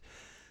department.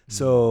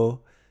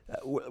 So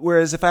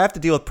whereas if I have to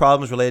deal with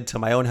problems related to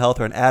my own health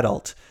or an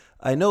adult,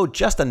 I know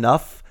just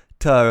enough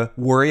to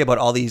worry about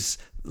all these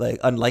like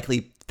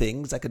unlikely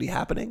things that could be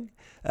happening.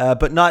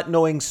 But not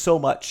knowing so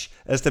much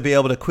as to be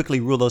able to quickly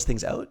rule those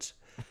things out.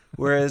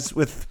 Whereas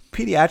with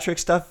pediatric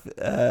stuff,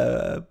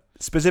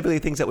 specifically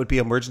things that would be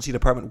emergency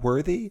department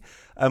worthy,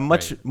 I'm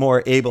much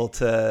more able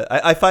to...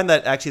 I find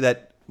that actually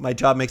that my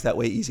job makes that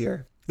way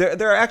easier.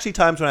 There are actually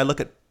times when I look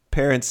at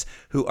parents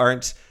who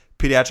aren't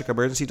pediatric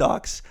emergency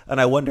docs, and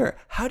I wonder,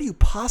 how do you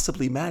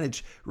possibly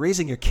manage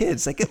raising your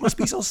kids? Like, it must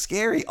be so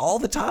scary all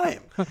the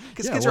time.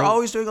 Because kids are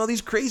always doing all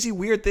these crazy,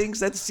 weird things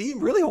that seem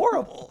really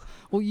horrible.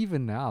 Well,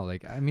 even now,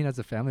 like, I mean, as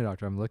a family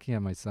doctor, I'm looking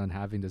at my son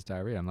having this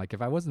diarrhea. I'm like,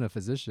 if I wasn't a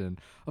physician,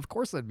 of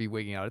course I'd be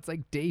wigging out. It's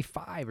like day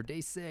 5 or day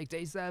 6,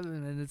 day 7,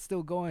 and it's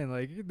still going.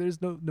 Like,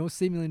 there's no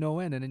seemingly no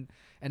end. And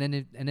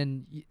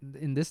then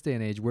in this day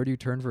and age, where do you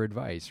turn for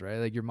advice, right?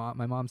 Like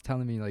my mom's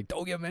telling me like,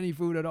 don't give him any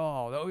food at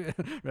all. Right.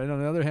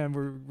 On the other hand,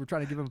 we're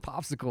trying to give him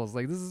popsicles.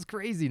 Like, this is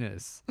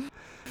craziness.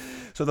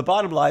 So the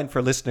bottom line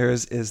for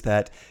listeners is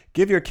that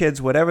give your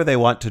kids whatever they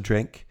want to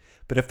drink.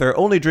 But if they're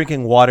only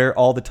drinking water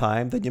all the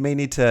time, then you may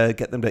need to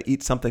get them to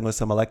eat something with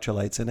some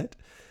electrolytes in it.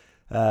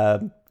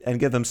 And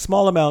give them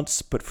small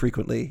amounts, but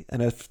frequently.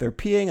 And if they're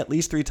peeing at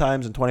least 3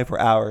 times in 24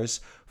 hours,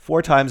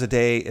 4 times a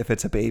day if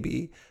it's a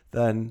baby,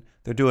 then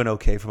they're doing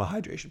okay from a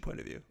hydration point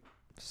of view.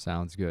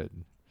 Sounds good.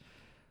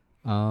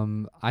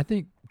 I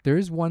think there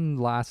is one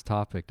last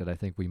topic that I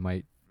think we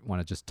might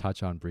want to just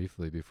touch on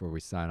briefly before we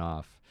sign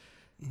off.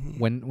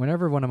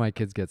 Whenever one of my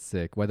kids gets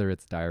sick, whether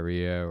it's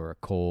diarrhea or a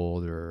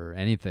cold or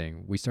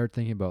anything, we start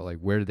thinking about like,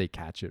 where do they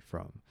catch it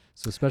from?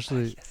 So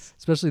especially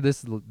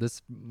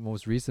this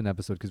most recent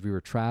episode, because we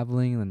were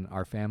traveling and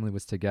our family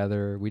was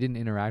together. We didn't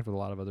interact with a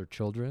lot of other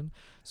children.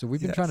 So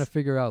we've been trying to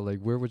figure out like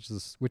which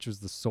was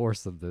the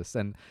source of this.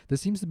 And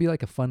this seems to be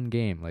like a fun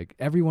game. Like,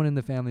 everyone in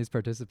the family is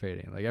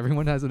participating. Like,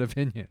 everyone has an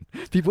opinion.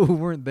 People who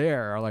weren't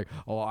there are like,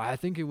 oh, I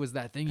think it was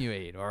that thing you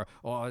ate, or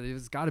oh,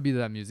 it's got to be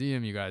that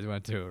museum you guys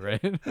went to,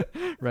 right?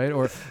 Right?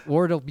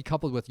 Or it'll be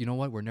coupled with, you know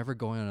what, we're never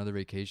going on another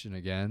vacation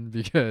again,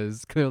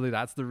 because clearly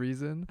that's the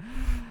reason.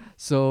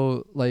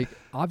 So, like,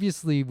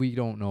 obviously we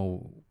don't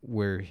know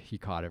where he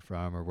caught it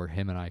from or where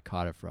him and I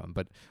caught it from,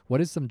 but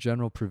what is some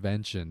general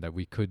prevention that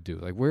we could do?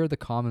 Like, where are the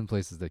common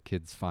places that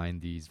kids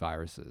find these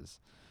viruses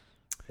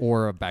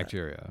or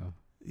bacteria?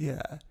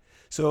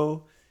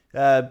 So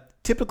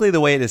typically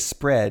the way it is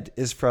spread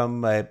is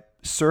from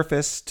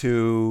surface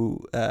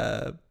to,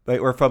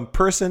 or from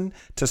person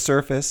to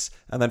surface,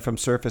 and then from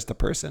surface to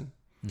person.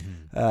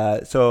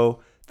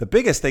 So the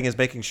biggest thing is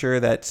making sure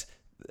that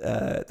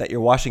you're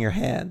washing your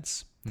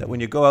hands. That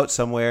when you go out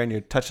somewhere and you're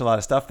touching a lot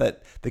of stuff,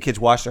 that the kids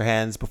wash their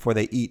hands before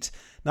they eat.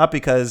 Not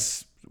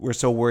because we're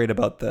so worried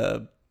about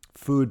the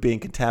food being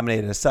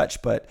contaminated as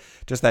such, but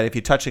just that if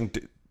you're touching,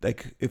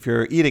 like if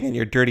you're eating and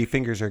your dirty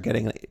fingers are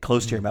getting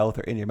close to your mouth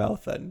or in your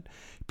mouth, then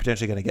you're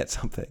potentially going to get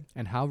something.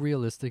 And how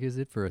realistic is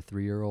it for a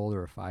 3-year-old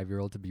or a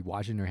 5-year-old to be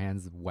washing their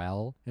hands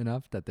well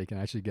enough that they can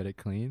actually get it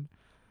clean?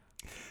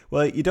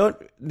 Well, you don't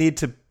need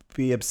to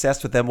be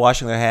obsessed with them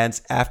washing their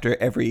hands after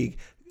every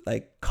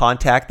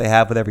contact they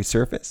have with every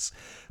surface.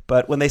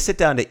 But when they sit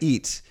down to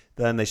eat,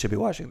 then they should be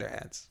washing their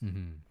hands.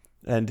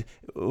 And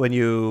when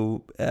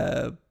you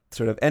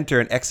sort of enter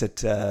and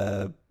exit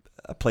a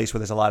place where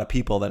there's a lot of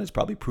people, then it's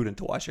probably prudent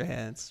to wash your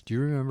hands. Do you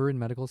remember in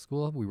medical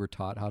school we were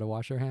taught how to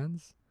wash our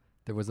hands?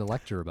 There was a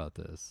lecture about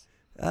this.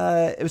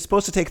 It was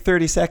supposed to take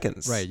 30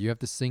 seconds. Right. You have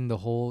to sing the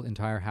whole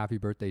entire happy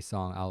birthday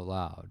song out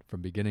loud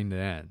from beginning to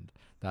end.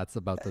 That's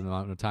about the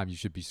amount of time you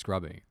should be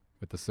scrubbing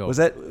with the soap.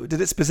 Did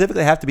it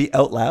specifically have to be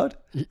out loud?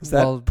 Was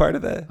that part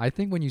of the... I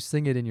think when you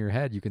sing it in your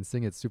head, you can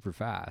sing it super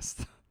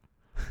fast.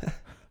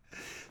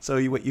 So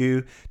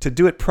to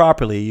do it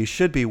properly, you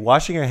should be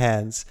washing your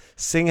hands,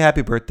 sing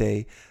happy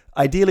birthday,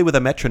 ideally with a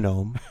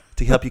metronome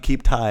to help you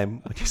keep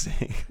time when you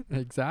sing.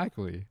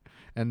 Exactly.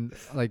 And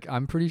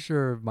I'm pretty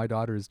sure my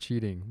daughter is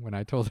cheating when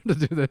I told her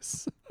to do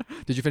this.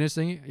 Did you finish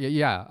singing?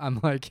 Yeah. I'm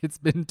like, it's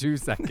been 2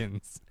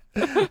 seconds.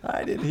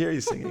 I didn't hear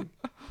you singing.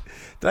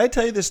 Did I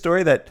tell you this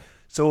story that...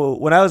 So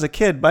when I was a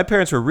kid, my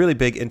parents were really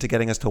big into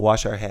getting us to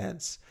wash our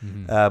hands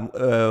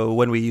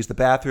when we use the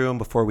bathroom,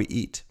 before we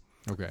eat.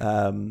 Okay.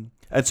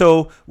 And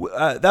so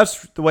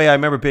that's the way I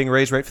remember being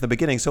raised right from the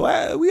beginning.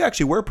 So we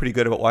actually were pretty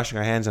good about washing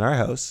our hands in our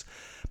house.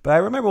 But I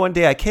remember one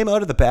day I came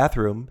out of the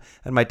bathroom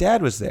and my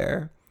dad was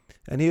there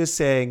and he was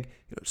saying,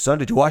 "Son,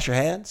 did you wash your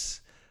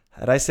hands?"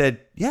 And I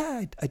said,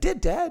 "Yeah, I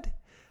did, Dad."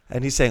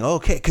 And he's saying,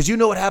 "Okay, because you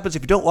know what happens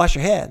if you don't wash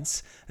your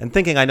hands." And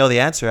thinking I know the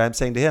answer, I'm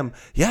saying to him,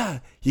 "Yeah,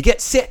 you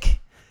get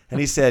sick." And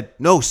he said,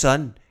 "No,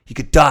 son, you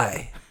could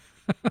die."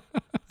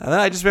 And then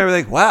I just remember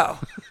like, wow,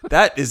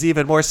 that is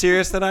even more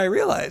serious than I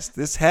realized.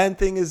 This hand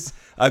thing is,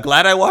 I'm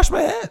glad I washed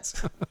my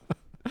hands.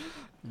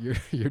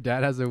 Your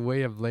dad has a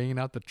way of laying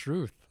out the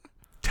truth.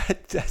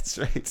 That's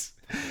right.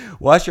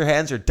 Wash your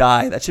hands or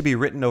die. That should be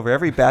written over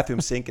every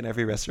bathroom sink in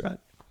every restaurant.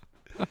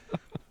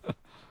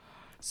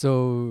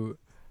 So,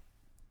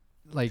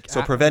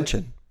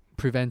 prevention.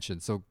 Prevention.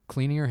 So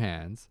cleaning your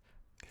hands.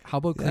 How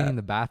about cleaning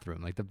the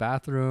bathroom? Like the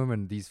bathroom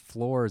and these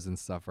floors and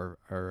stuff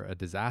are a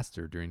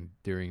disaster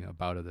during a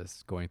bout of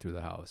this going through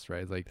the house,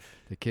 right? Like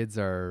the kids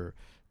are,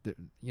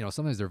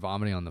 sometimes they're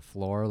vomiting on the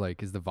floor.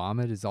 Like, is the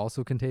vomit is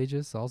also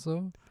contagious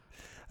also?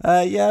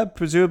 Yeah,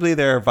 presumably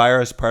there are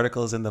virus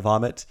particles in the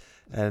vomit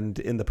and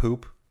in the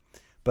poop.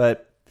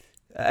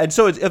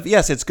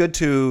 It's good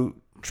to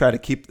try to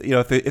keep,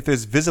 if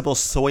there's visible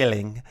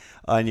soiling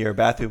on your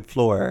bathroom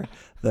floor,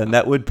 then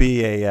that would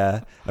be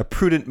a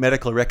prudent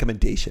medical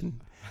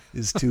recommendation,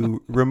 is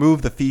to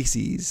remove the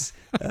feces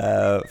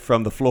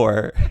from the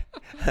floor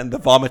and the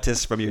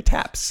vomitus from your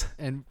taps.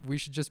 And we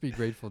should just be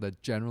grateful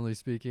that, generally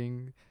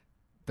speaking,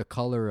 the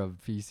color of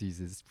feces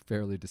is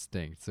fairly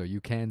distinct, so you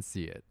can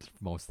see it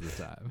most of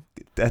the time.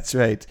 That's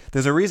right.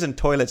 There's a reason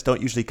toilets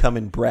don't usually come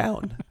in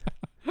brown.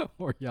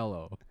 Or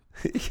yellow.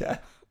 Yeah.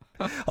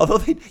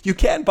 Although you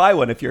can buy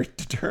one if you're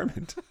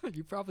determined.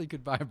 You probably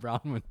could buy a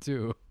brown one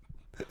too.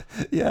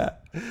 Yeah,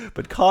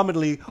 but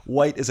commonly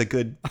white is a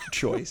good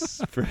choice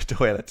for a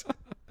toilet.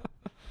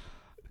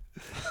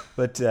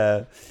 But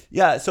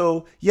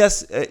so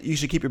yes, you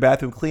should keep your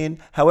bathroom clean.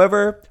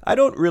 However, I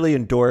don't really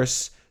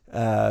endorse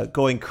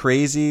going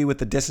crazy with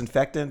the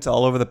disinfectant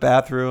all over the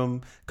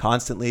bathroom,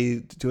 constantly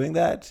doing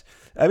that.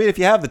 I mean, if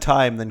you have the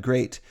time, then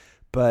great.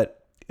 But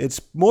it's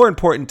more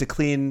important to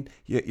clean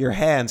your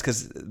hands,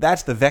 because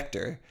that's the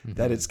vector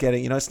that it's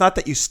getting. It's not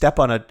that you step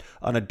on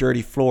a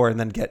dirty floor and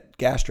then get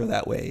gastro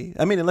that way.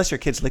 I mean, unless your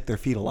kids lick their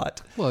feet a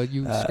lot. Well,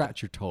 you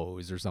scratch your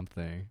toes or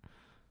something.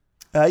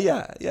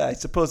 Yeah, I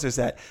suppose there's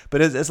that.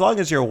 But as long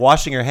as you're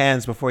washing your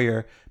hands before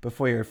your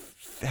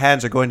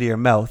hands are going to your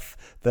mouth,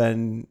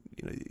 then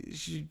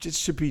you just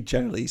should be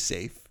generally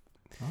safe.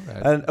 All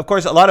right. And of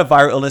course, a lot of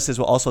viral illnesses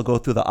will also go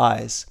through the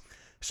eyes.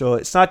 So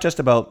it's not just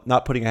about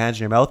not putting your hands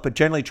in your mouth, but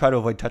generally try to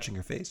avoid touching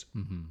your face.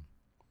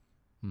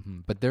 Mm-hmm. Mm-hmm.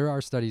 But there are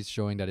studies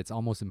showing that it's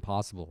almost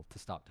impossible to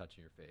stop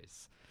touching your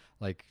face.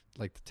 Like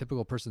the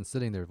typical person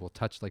sitting there will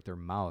touch like their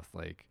mouth,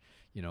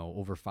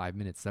 over 5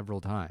 minutes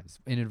several times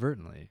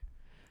inadvertently.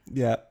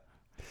 Yeah.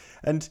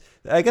 And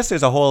I guess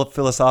there's a whole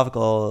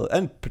philosophical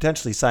and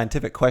potentially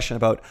scientific question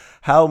about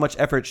how much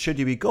effort should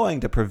you be going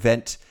to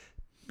prevent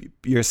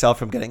yourself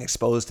from getting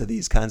exposed to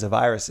these kinds of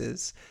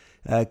viruses.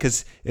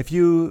 Because if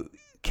you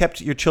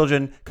kept your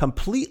children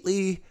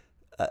completely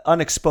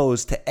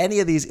unexposed to any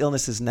of these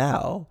illnesses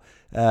now,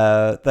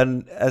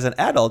 then as an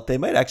adult, they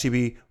might actually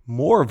be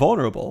more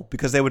vulnerable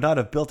because they would not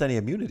have built any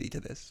immunity to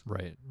this.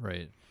 Right.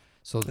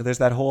 So there's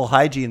that whole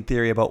hygiene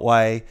theory about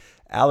why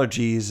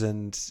allergies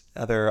and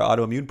other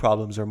autoimmune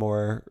problems are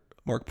more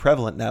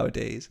prevalent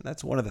nowadays. And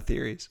that's one of the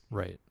theories.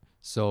 Right.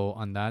 So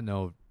on that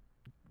note,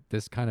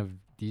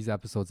 these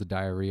episodes of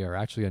diarrhea are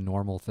actually a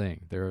normal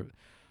thing. They're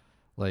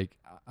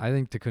I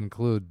think, to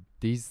conclude,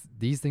 these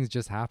things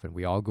just happen.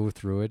 We all go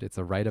through it. It's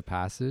a rite of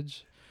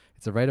passage.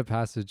 It's a rite of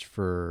passage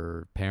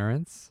for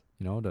parents,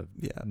 to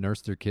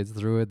nurse their kids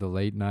through it, the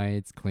late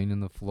nights, cleaning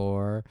the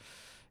floor.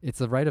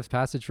 It's a rite of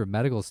passage for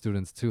medical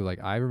students too.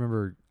 Like, I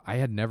remember I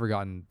had never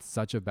gotten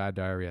such a bad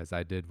diarrhea as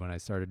I did when I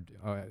started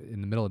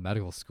in the middle of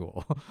medical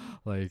school.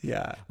 Like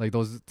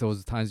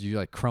those times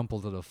you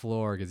crumple to the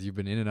floor because you've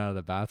been in and out of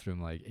the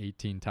bathroom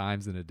 18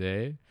 times in a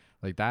day.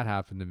 Like, that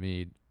happened to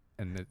me.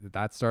 And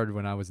that started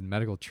when I was in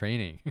medical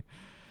training.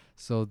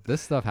 So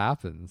this stuff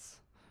happens.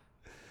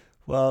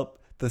 Well,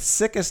 the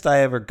sickest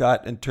I ever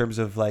got in terms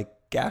of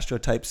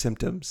gastro-type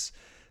symptoms,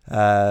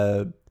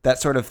 that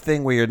sort of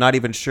thing where you're not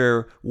even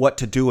sure what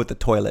to do with the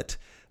toilet.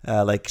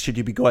 Should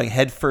you be going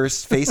head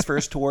first, face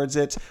first towards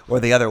it, or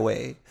the other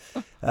way?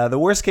 The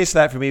worst case of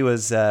that for me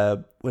was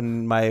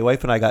when my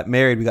wife and I got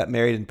married. We got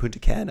married in Punta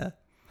Cana.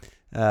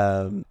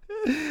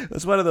 It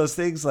was one of those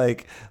things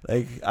like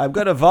I'm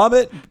gonna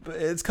vomit,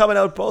 it's coming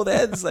out both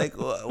ends.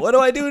 What do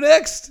I do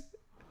next?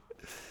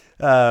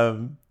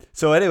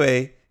 So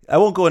anyway, I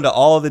won't go into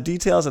all of the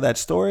details of that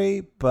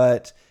story,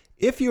 but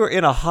if you are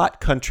in a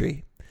hot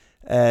country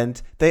and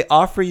they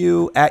offer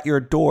you at your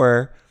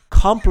door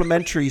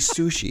complimentary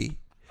sushi,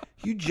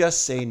 you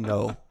just say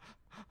no.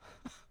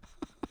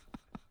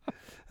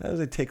 That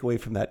was a takeaway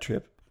from that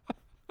trip.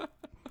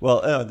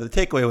 Well, the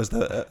takeaway was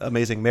the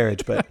amazing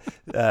marriage, but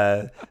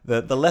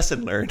the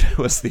lesson learned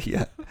was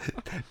the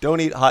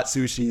Don't eat hot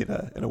sushi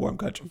in a warm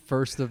country.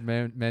 First of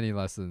many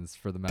lessons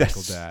for the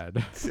medical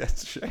dad.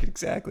 That's right,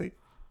 exactly.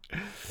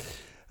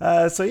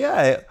 So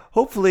yeah,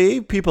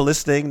 hopefully people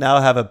listening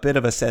now have a bit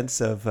of a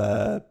sense of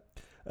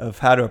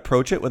how to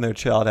approach it when their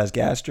child has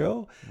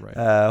gastro. Right.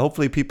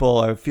 Hopefully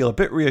people feel a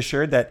bit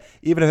reassured that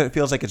even if it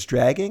feels like it's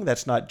dragging,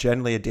 that's not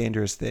generally a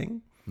dangerous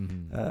thing.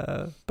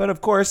 Mm-hmm. But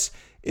of course,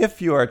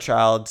 if your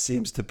child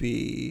seems to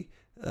be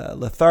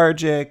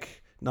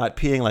lethargic, not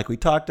peeing like we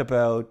talked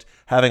about,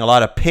 having a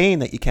lot of pain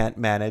that you can't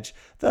manage,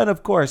 then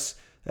of course,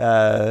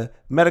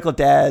 medical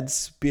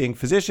dads being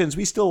physicians,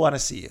 we still want to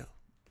see you.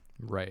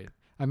 Right.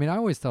 I mean, I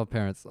always tell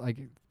parents,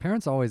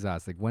 parents always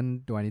ask, when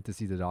do I need to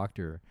see the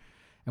doctor?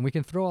 And we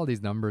can throw all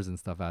these numbers and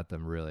stuff at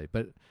them, really.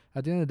 But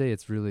at the end of the day,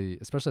 it's really,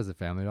 especially as a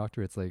family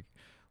doctor, it's like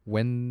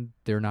when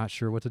they're not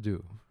sure what to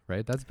do,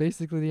 right? That's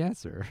basically the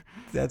answer.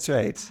 That's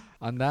right.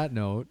 On that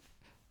note,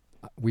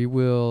 we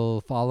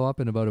will follow up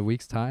in about a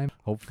week's time.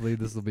 Hopefully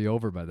this will be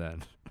over by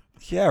then.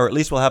 Yeah, or at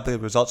least we'll have the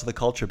results of the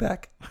culture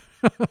back.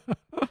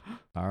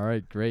 All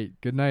right, great.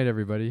 Good night,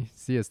 everybody.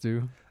 See you,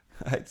 Stu.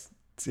 All right.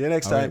 See you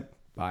next All time. right,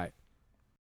 bye.